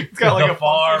 It's got like the a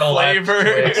far funky left flavor.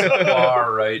 Twix, the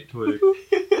far right Twix.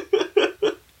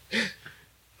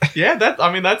 Yeah,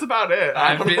 that's about it.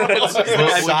 I don't know. Would Would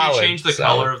you Solid, change the solid.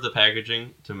 color of the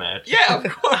packaging to match? Yeah, of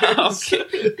course.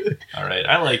 All right,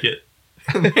 I like it.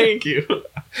 Thank you.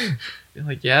 You're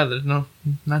like, yeah, there's not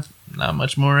not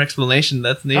much more explanation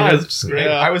that's Oh, needed. it's great.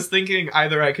 Yeah. I was thinking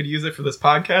either I could use it for this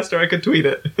podcast or I could tweet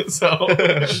it. So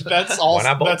That's all. Why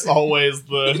not both? That's always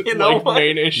the You know what?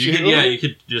 main issue. You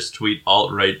could just tweet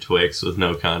alt-right Twix with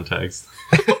no context.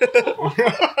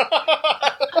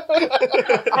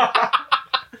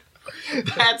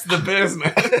 that's the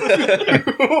business.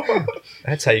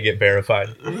 That's how you get verified.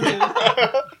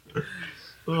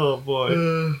 Oh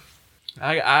boy.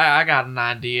 I got an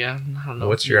idea. I don't know.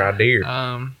 What's your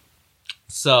idea?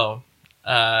 So,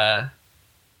 I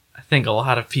think a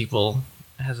lot of people,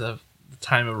 as of the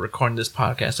time of recording this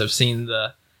podcast, have seen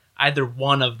either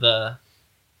one of the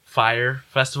Fire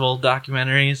Festival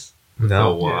documentaries.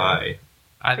 Oh, why?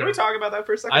 Can Either, we talk about that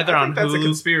for a second? Either I on think that's a Hulu-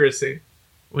 conspiracy.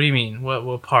 what do you mean?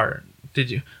 What part did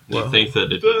you? Do you Well, think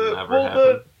that it didn't ever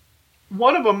happen?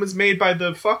 One of them was made by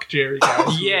the Fuck Jerry guys. who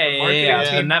were yeah, the yeah, marketing yeah, the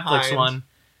team Netflix behind one.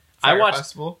 Fire I watched.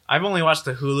 Festival. I've only watched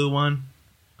the Hulu one.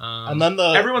 And then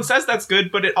the Everyone says that's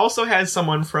good, but it also has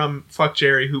someone from Fuck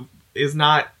Jerry who is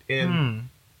not in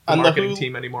the And the marketing Hulu-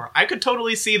 team anymore. I could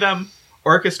totally see them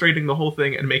orchestrating the whole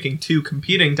thing and making two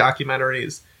competing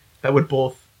documentaries that would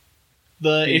both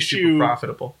the be issue super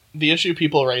profitable. the issue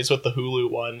people raise with the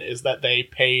Hulu one is that they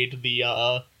paid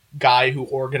the guy who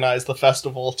organized the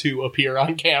festival to appear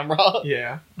on camera.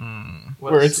 Yeah.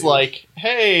 Where it's like,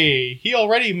 hey, he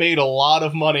already made a lot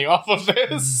of money off of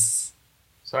this.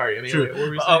 Sorry, I mean, True. what were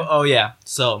we saying? Oh yeah.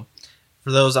 So,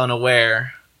 for those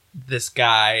unaware, this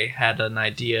guy had an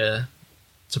idea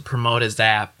to promote his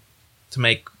app to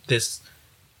make this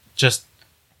just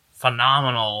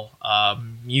phenomenal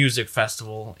music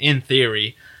festival. In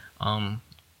theory,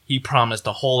 he promised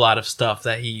a whole lot of stuff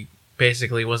that he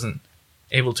basically wasn't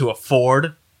able to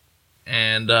afford,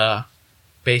 and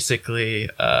basically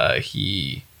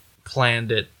he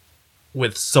planned it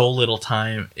with so little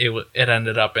time, it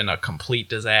ended up in a complete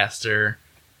disaster.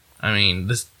 I mean,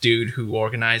 this dude who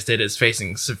organized it is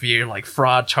facing severe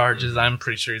fraud charges. I'm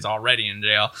pretty sure he's already in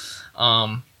jail.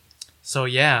 So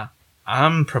yeah,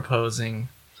 I'm proposing,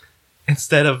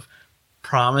 instead of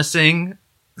promising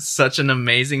such an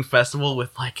amazing festival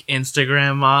with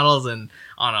Instagram models and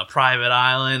on a private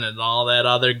island and all that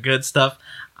other good stuff,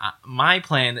 my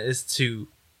plan is to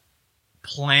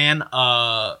plan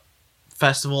a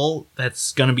festival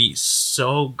that's gonna be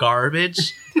so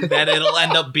garbage that it'll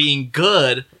end up being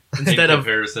good instead In of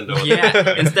comparison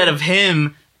to instead of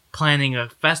him planning a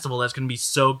festival that's gonna be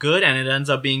so good and it ends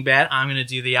up being bad. I'm gonna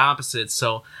do the opposite.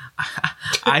 So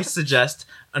I suggest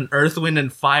an Earth, Wind,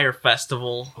 and Fire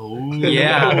festival. Ooh.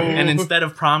 Yeah, and instead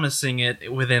of promising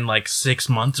it within 6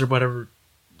 months or whatever,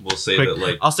 We'll say quick,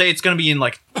 that I'll say it's gonna be in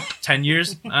 10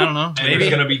 years. I don't know. and Maybe. it's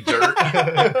gonna be dirt.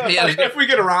 Yeah, if we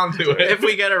get around to it. if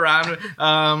we get around,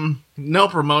 no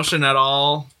promotion at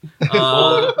all.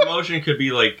 Well, the promotion could be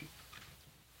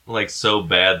so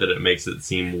bad that it makes it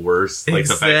seem worse. The fact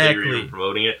that you're Exactly. even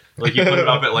promoting it. You put it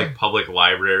up at public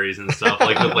libraries and stuff,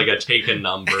 with a take a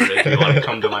number if you want to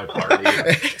come to my party.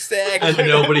 Exactly. And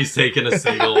nobody's taken a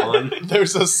single one.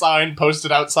 There's a sign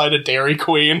posted outside a Dairy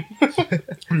Queen.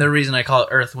 And the reason I call it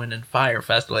Earth, Wind, and Fire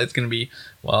Festival, it's going to be,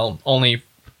 only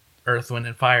Earth, Wind,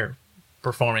 and Fire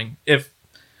performing. If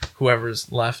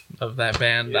whoever's left of that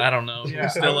band, I don't know, Yeah.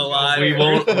 who's still alive. We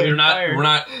won't. We're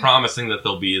not promising that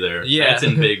they'll be there. Yeah. That's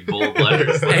in big bold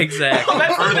letters. Exactly.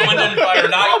 Earth, Wind, and Fire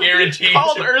not guaranteed.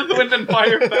 Called Earth, Wind, and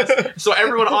Fire Fest. So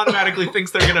everyone automatically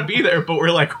thinks they're gonna be there, but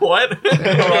we're like, what?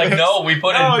 We're no, we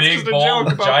put No, in it's big just a bold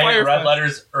joke about giant Fire red Fest.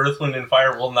 letters. Earth, Wind, and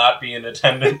Fire will not be in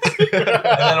attendance. And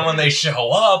then when they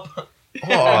show up,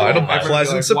 Oh, it'll be a Everyone's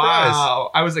pleasant like, surprise.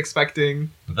 Wow, I was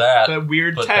expecting that the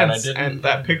weird but then I tents didn't. and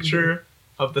that picture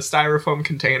of the styrofoam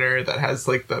container that has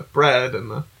the bread and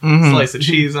the Mhm. slice of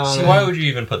cheese on So it. why would you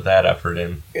even put that effort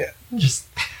in? Yeah. Just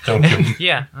don't give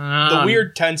Yeah. The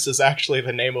Weird Tense is actually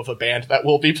the name of a band that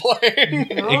will be playing.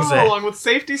 Oh, Exact- along with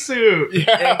safety suit.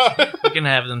 Yeah. We can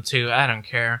have them too. I don't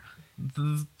care.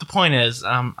 The point is,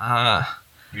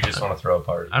 You just want to throw a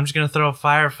party. I'm just gonna throw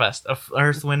a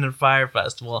Earth, Wind, and Fire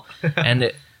festival,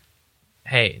 and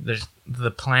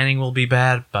the planning will be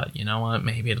bad, but you know what?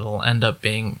 Maybe it'll end up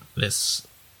being this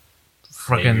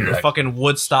Maybe you're right. fucking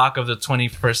Woodstock of the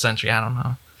 21st century. I don't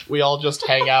know. We all just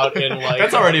hang out in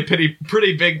That's already a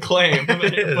pretty big claim.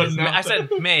 But no. I said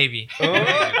maybe.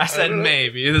 I said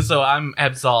maybe. So I'm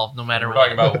absolved no matter We're what.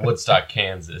 talking about Woodstock,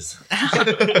 Kansas.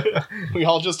 we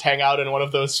all just hang out in one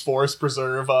of those forest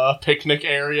preserve picnic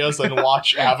areas and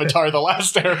watch Avatar: The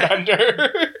Last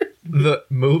Airbender. The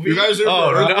movie? You guys are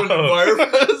oh, for Earth, no. Wind,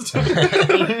 and Fire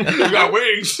Fest? You got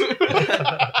wings.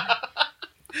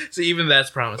 See, even that's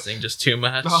promising. Just too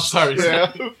much. Oh, sorry.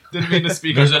 Yeah. Didn't mean to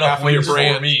speak There's on behalf enough of your wings for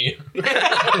brand. me.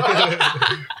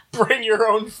 Bring your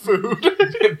own food.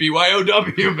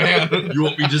 BYOW, man. You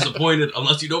won't be disappointed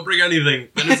unless you don't bring anything.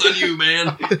 Then it's on you,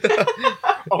 man.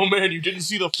 Oh man, you didn't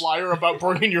see the flyer about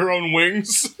bringing your own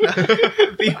wings?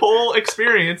 The whole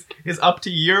experience is up to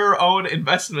your own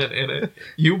investment in it.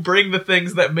 You bring the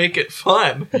things that make it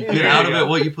fun. Get out of it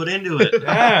what you put into it.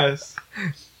 Yes.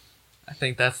 I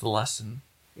think that's the lesson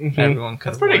Mhm. everyone could.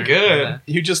 That's pretty learn from good. that.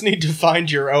 You just need to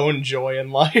find your own joy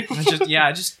in life.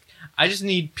 I just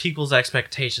need people's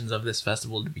expectations of this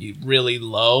festival to be really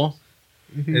low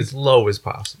As low as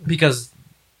possible. because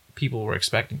people were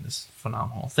expecting this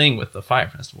phenomenal thing with the Fire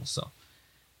Festival. So,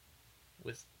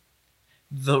 with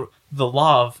the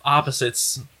law of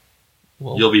opposites,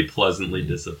 well, You'll be pleasantly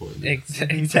disappointed.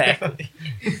 exactly.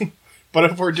 But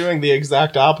if we're doing the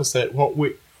exact opposite,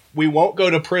 we won't go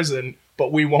to prison,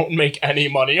 but we won't make any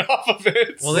money off of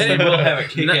it. Well, They they will didn't. have a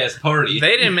kick-ass party.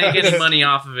 They didn't make any money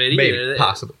off of it Maybe, either.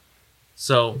 possible.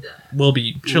 So we'll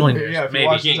be trillionaires. Yeah, if you maybe.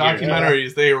 watch the Can't get it.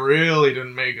 documentaries, they really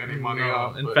didn't make any money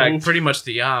off. In but- fact, pretty much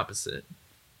the opposite.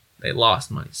 They lost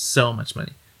money, so much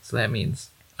money. So that means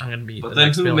I'm gonna be. But the then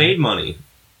next who billionaire. made money?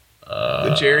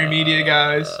 the Jerry Media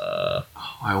guys. Oh,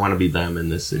 I want to be them in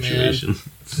this situation.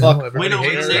 Fuck. Wait, no, where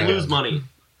hates did they that. lose money?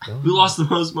 No. Who lost the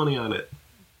most money on it?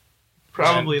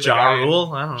 Probably the Ja guy.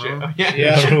 Rule. I don't know.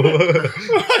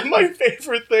 Yeah. My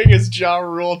favorite thing is Ja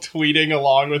Rule tweeting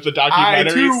along with the I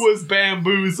documentaries. too was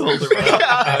bamboozled.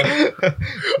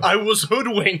 I was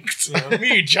hoodwinked.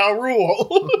 Me, Ja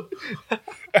Rule.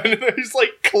 And there's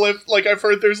like I've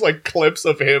heard there's like clips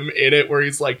of him in it where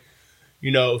he's like,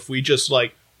 you know, if we just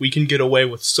like, we can get away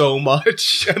with so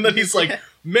much. And then he's like,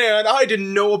 man, I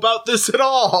didn't know about this at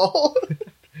all.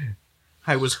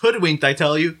 I was hoodwinked. I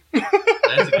tell you.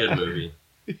 That's a good movie.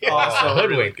 Oh, really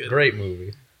Hoodwink. good. Great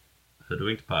movie.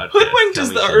 Hoodwinked podcast. Hoodwinked is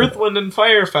coming the soon. Earth, Wind, and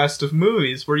Fire Fest of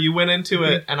movies, where you went into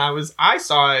it, and I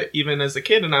saw it even as a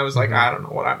kid, and I was like, I don't know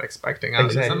what I'm expecting out of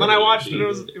this. Exactly. And then I watched it, and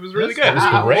it was really good.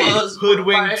 That's great.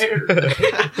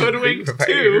 Hoodwinked, Hoodwinked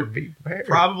 2, Be prepared.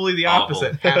 probably the Awful.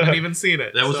 opposite. Haven't even seen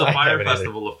it. That was so- a fire haven't either.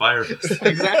 festival of fire festival.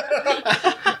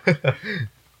 Exactly.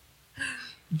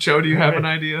 Joe, do you have an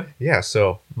idea? Yeah,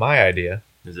 so my idea.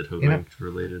 Is it hoodwinked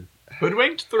related?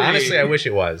 Hoodwinked 3. Honestly, I wish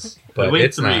it was, but Hoodwinked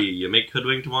it's 3. not. You make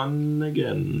Hoodwinked 1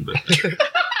 again. But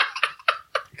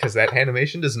Because that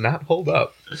animation does not hold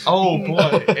up. Oh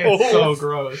boy, it's so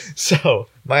gross. So,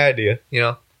 my idea,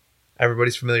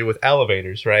 everybody's familiar with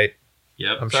elevators, right?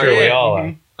 yep. I'm Sorry, sure we yeah. all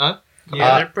are.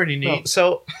 Yeah, they're pretty neat.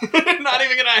 So, Not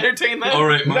even gonna entertain that. All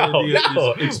right, my No, idea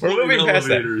no, is we're exploding moving past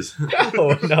that. elevators.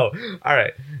 no. All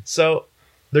right. So,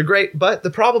 they're great, but the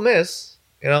problem is,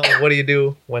 what do you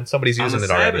do when somebody's On using the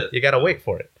it already? Sabbath. You got to wait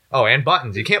for it. Oh, and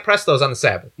buttons. You can't press those on the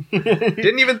Sabbath.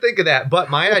 Didn't even think of that, but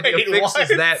my idea Wait, fixes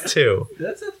what? that too.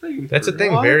 That's a thing. That's a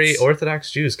thing. What? Very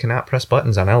Orthodox Jews cannot press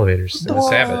buttons on elevators on the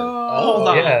Sabbath. Hold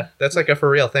on. Yeah, that's like a for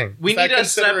real thing. We Is that need a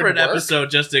considered separate work? episode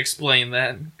just to explain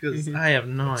that because I have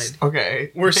no idea.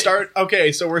 Okay, We're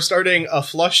starting a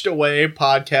Flushed Away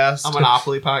podcast. a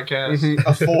Monopoly podcast. Mhm,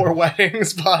 a Four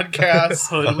Weddings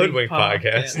podcast. A hoodwink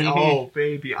podcast. Oh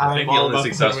baby, I I'm think the all only about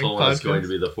successful one is podcast. going to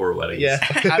be the 4 weddings. Yeah.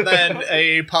 And then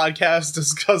a podcast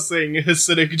discussing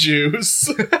Hasidic Jews.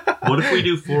 What if we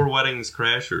do 4 weddings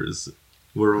crashers,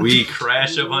 where we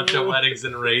crash a bunch of weddings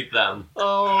and rate them?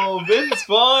 Oh, Vince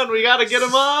Vaughn, we gotta get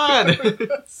him on.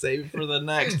 Save it for the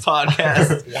next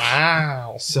podcast.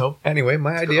 Wow. So, anyway,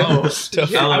 my idea Oh, to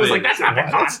yeah, I was like, Elevators. that's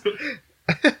not Vince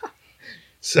Vaughn.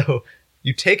 So,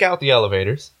 you take out the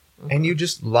elevators and you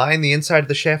just line the inside of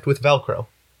the shaft with Velcro.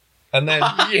 And then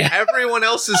everyone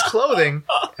else's clothing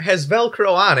has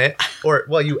Velcro on it, or,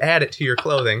 well, you add it to your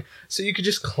clothing, so you could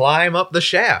just climb up the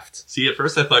shaft. See, at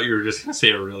first I thought you were just going to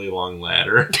say a really long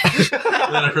ladder.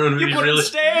 Then everyone would You be put really,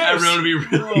 stairs. everyone would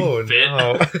be really Oh, fit.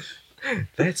 no.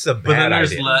 That's a But then bad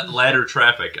there's idea. ladder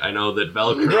traffic. I know that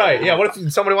Velcro. Right, yeah, what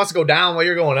if somebody wants to go down while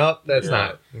you're going up? That's Yeah.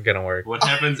 not gonna work. What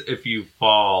happens if you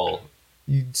fall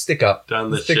You stick up.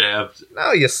 down the Stick- shaft?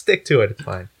 No, you stick to it, it's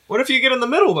fine. What if you get in the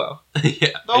middle though? Yeah.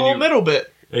 The whole middle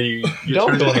bit. And you Don't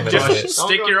turn go it in the middle of into it.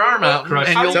 Stick Don't your go- arm out crush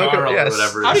and How you'll do you- car or yes.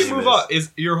 whatever. How do his you name move is. up?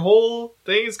 Is your whole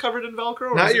thing is covered in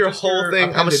Velcro? Or Not is it your just whole your thing. I'm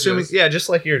appendages? assuming, yeah, just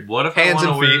like your What if I hands want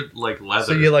and to wear feet. like leather?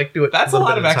 So you like do it. That's a little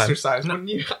lot bit of at a time. exercise.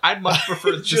 I'd much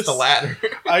prefer just Just- a ladder.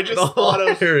 I just The thought of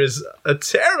ladder is a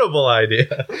terrible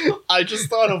idea.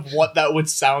 what that would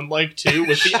sound like too,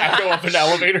 with the echo of an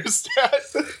elevator step.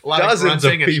 A lot of Dozens of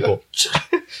grunting and- people.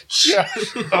 Yeah.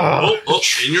 Oh,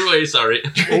 in your way, sorry.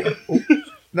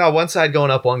 No, one side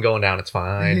going up, one going down. It's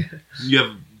fine. You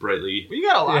have brightly You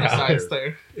got a lot of Yeah. sides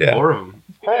there. Yeah. 4 of them.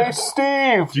 Hey,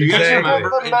 Steve. Do you guys Exactly. remember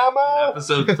Get the in memo?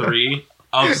 episode 3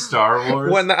 of Star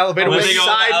Wars. When the elevator When was they go in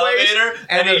the sideways, elevator,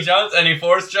 and he jumps, and he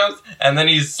force jumps, and then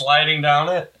he's sliding down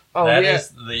it. Oh, That yeah.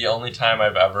 is the only time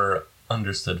I've ever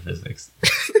understood physics.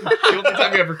 The only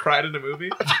time you ever cried in a movie?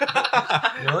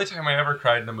 The only time I ever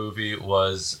cried in a movie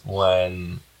was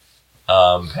when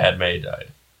Padme died.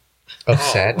 of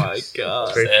sadness. God.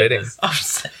 It's very fitting.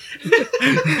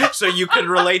 So you could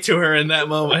relate to her in that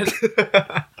moment.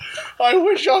 I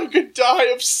wish I could die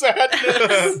of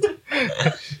sadness.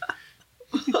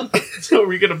 So are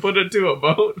we gonna put it to a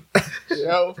vote?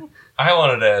 Yeah. I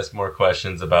wanted to ask more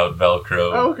questions about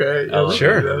Velcro. Okay, yeah,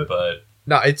 elevator, sure. But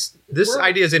No, this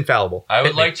idea is infallible. I Hit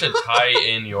would me. like to tie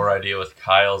in your idea with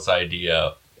Kyle's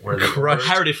idea, where the Crushed.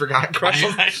 I already forgot.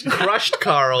 crushed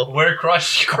Carl. where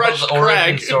Crushed Carl's Crushed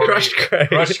origin Craig. story. Crushed Craig.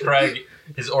 Crushed Craig.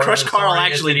 His origin Crushed Carl story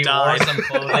actually is that he died. wore some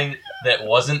clothing that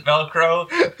wasn't Velcro,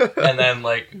 and then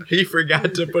He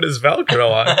forgot to put his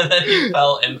Velcro on. and then he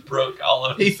fell and broke all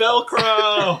of. He fell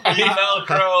crow. He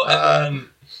Velcro, and then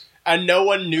And no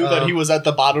one knew that he was at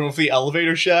the bottom of the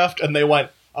elevator shaft, and they went,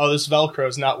 "Oh, this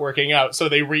Velcro's not working out," so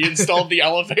they reinstalled the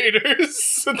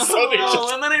elevators. And so they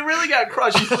just And then he really got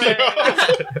crushed. I'm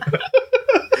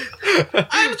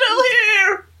still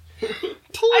here.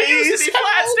 I used to be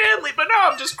Flat Stanley, but now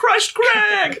I'm just crushed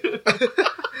Craig.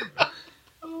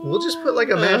 We'll just put like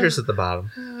a mattress at the bottom.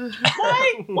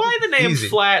 Why the name Easy.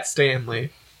 Flat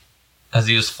Stanley? as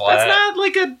he was flat. That's not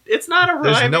like a. It's not a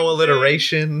rhyming. There's no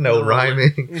alliteration, no No.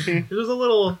 rhyming. There's a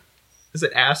little. Is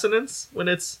it assonance when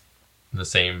it's the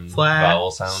same flat?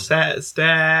 vowel sound. It's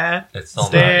still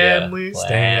Stanley. not.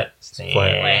 Yeah. Stan.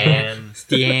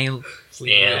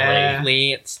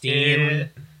 Stanley. Yeah.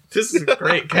 This is a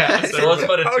great cast. So let's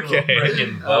put it to Okay. a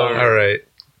freaking vote. All right.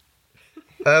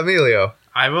 Emilio.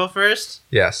 I go first?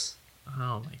 Yes.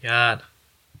 Oh my god.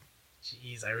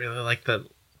 Jeez, I really like the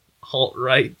alt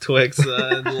right Twix,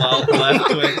 alt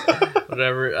left Twix,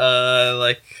 whatever.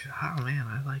 Oh man,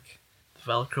 I like the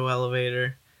Velcro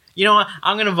elevator. You know what?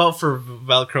 I'm gonna vote for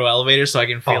Velcro elevator so I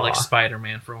can feel like Aw.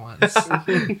 Spider-Man for once.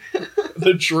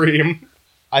 the dream.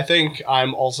 I think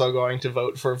I'm also going to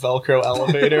vote for Velcro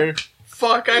elevator.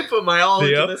 Fuck! I put my all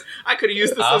Yep. into this. I could have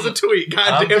used this as a tweet.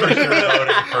 God I'm damn for sure it!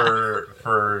 voting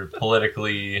for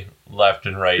politically left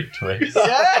and right Twix.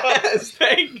 Yes,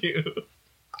 thank you.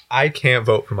 I can't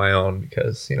vote for my own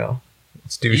because,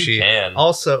 it's douchey. You can.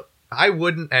 Also, I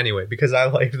wouldn't anyway because I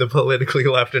like the politically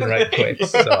left and right Twix.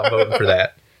 So I'm voting for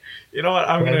that. You know what?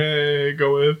 I'm gonna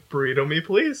go with Burrito Me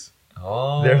Please.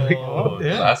 Oh, There we go.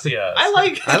 Yeah. Gracias. I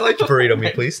like. I like Burrito Me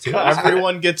Please too.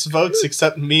 Everyone gets votes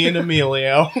except me and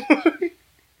Emilio.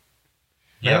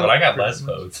 Yeah, but I got less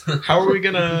votes. How are we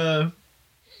gonna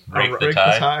Break the break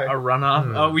tie. A runoff.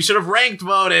 Hmm. Oh, we should have ranked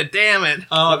voted. Damn it.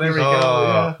 Oh, there we go.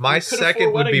 Yeah. My We could've second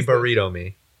four would be weddings then. Burrito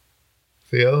Me.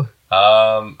 Theo?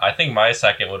 I think my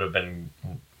second would have been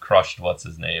Crushed. What's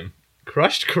his name?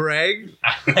 Crushed Craig?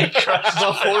 I like Crushed.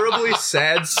 The horribly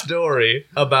sad story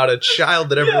about a child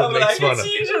that everyone makes fun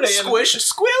of. Squish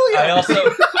Squilliam. I also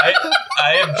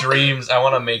I have dreams. I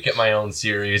want to make it my own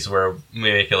series where we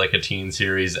make it like a teen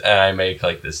series, and I make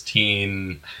like this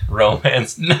teen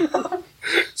romance.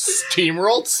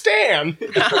 Steamrolled Stan.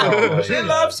 Oh, She my God.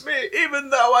 loves me even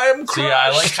though I am crushed. So yeah,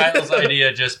 I like Kyle's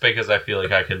idea just because I feel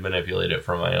like I could manipulate it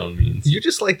for my own means. You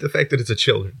just like the fact that it's a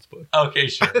children's book. Okay,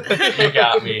 sure. You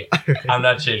got me. I'm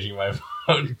not changing my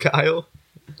vote. Kyle,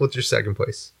 what's your second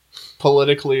place?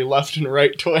 Politically left and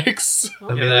right Twix. Yeah,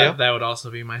 Emilio? that would also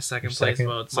be my second Your place second?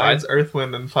 vote. So Mine's Earth,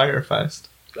 Wind, and Firefest.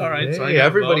 all right, so I Hey, gotta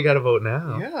everybody vote. got to vote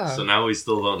now. Yeah. So now we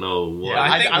still don't know what. Yeah,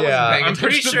 I think I wasn't paying I'm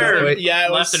pretty attention to sure. Wait. Yeah,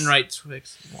 it left was- and right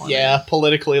Twix. won. Yeah,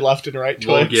 politically left and right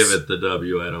We'll Twix. give it the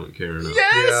W. I don't care enough.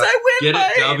 Yes, Yeah. I win. Get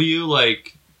it? babe. W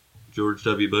like George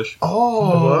W. Bush.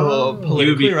 Oh, Whoa. He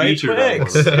would be politically right featured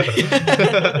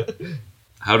on Twix.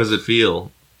 How does it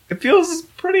feel? It feels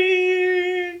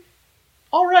pretty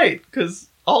all right because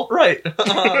all right. You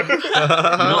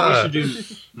know what we should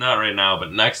do? Not right now,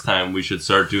 but next time we should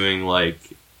start doing like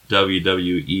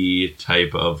WWE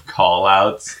type of call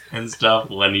outs and stuff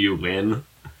when you win.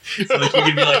 So like you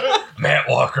could be like, Matt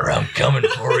Walker, I'm coming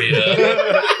for you.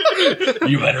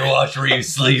 You better watch where you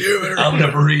sleep. I'm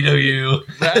gonna burrito you.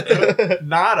 That's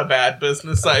not a bad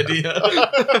business idea.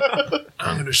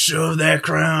 I'm gonna shove that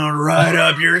crown right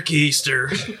up your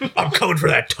keister. I'm coming for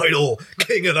that title,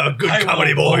 King of the Good I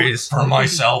Comedy will vote Boys. for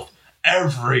myself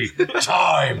every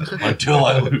time until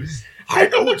I lose. I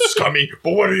know it's scummy,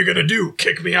 but what are you gonna do?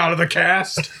 Kick me out of the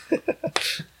cast?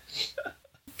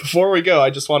 Before we go,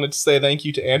 I just wanted to say thank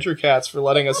you to Andrew Katz for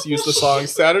letting us use the song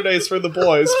Saturdays for the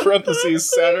Boys,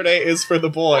 parentheses, Saturday is for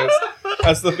the boys.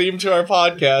 as the theme to our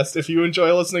podcast. If you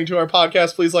enjoy listening to our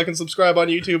podcast, please like and subscribe on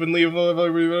YouTube and leave.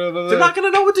 They're not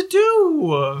gonna know what to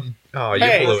do. Oh, you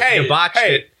Hey, blew it. hey, You botched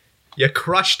hey. it. You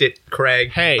crushed it,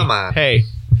 Craig. Hey, Come on. hey.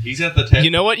 He's at the 10.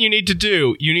 You know what you need to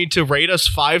do? You need to rate us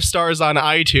 5 stars on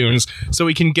iTunes so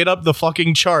we can get up the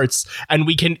fucking charts and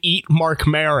we can eat Mark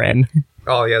Maron.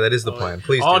 Oh, yeah, that is the plan.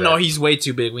 Please Oh do no, that. he's way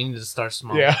too big. We need to start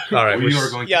small. Yeah. All right, We we're are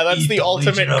going Yeah, to that's eat the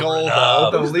ultimate Legion of goal,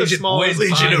 Renab. though. The Legion, smallest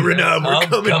Legion of fine. Renab, we're I'm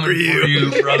coming for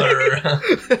you. brother.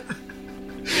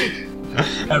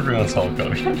 Everyone's Hulk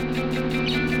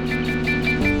Hogan.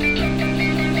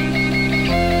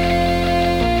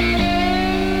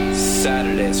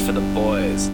 Saturdays for the boys.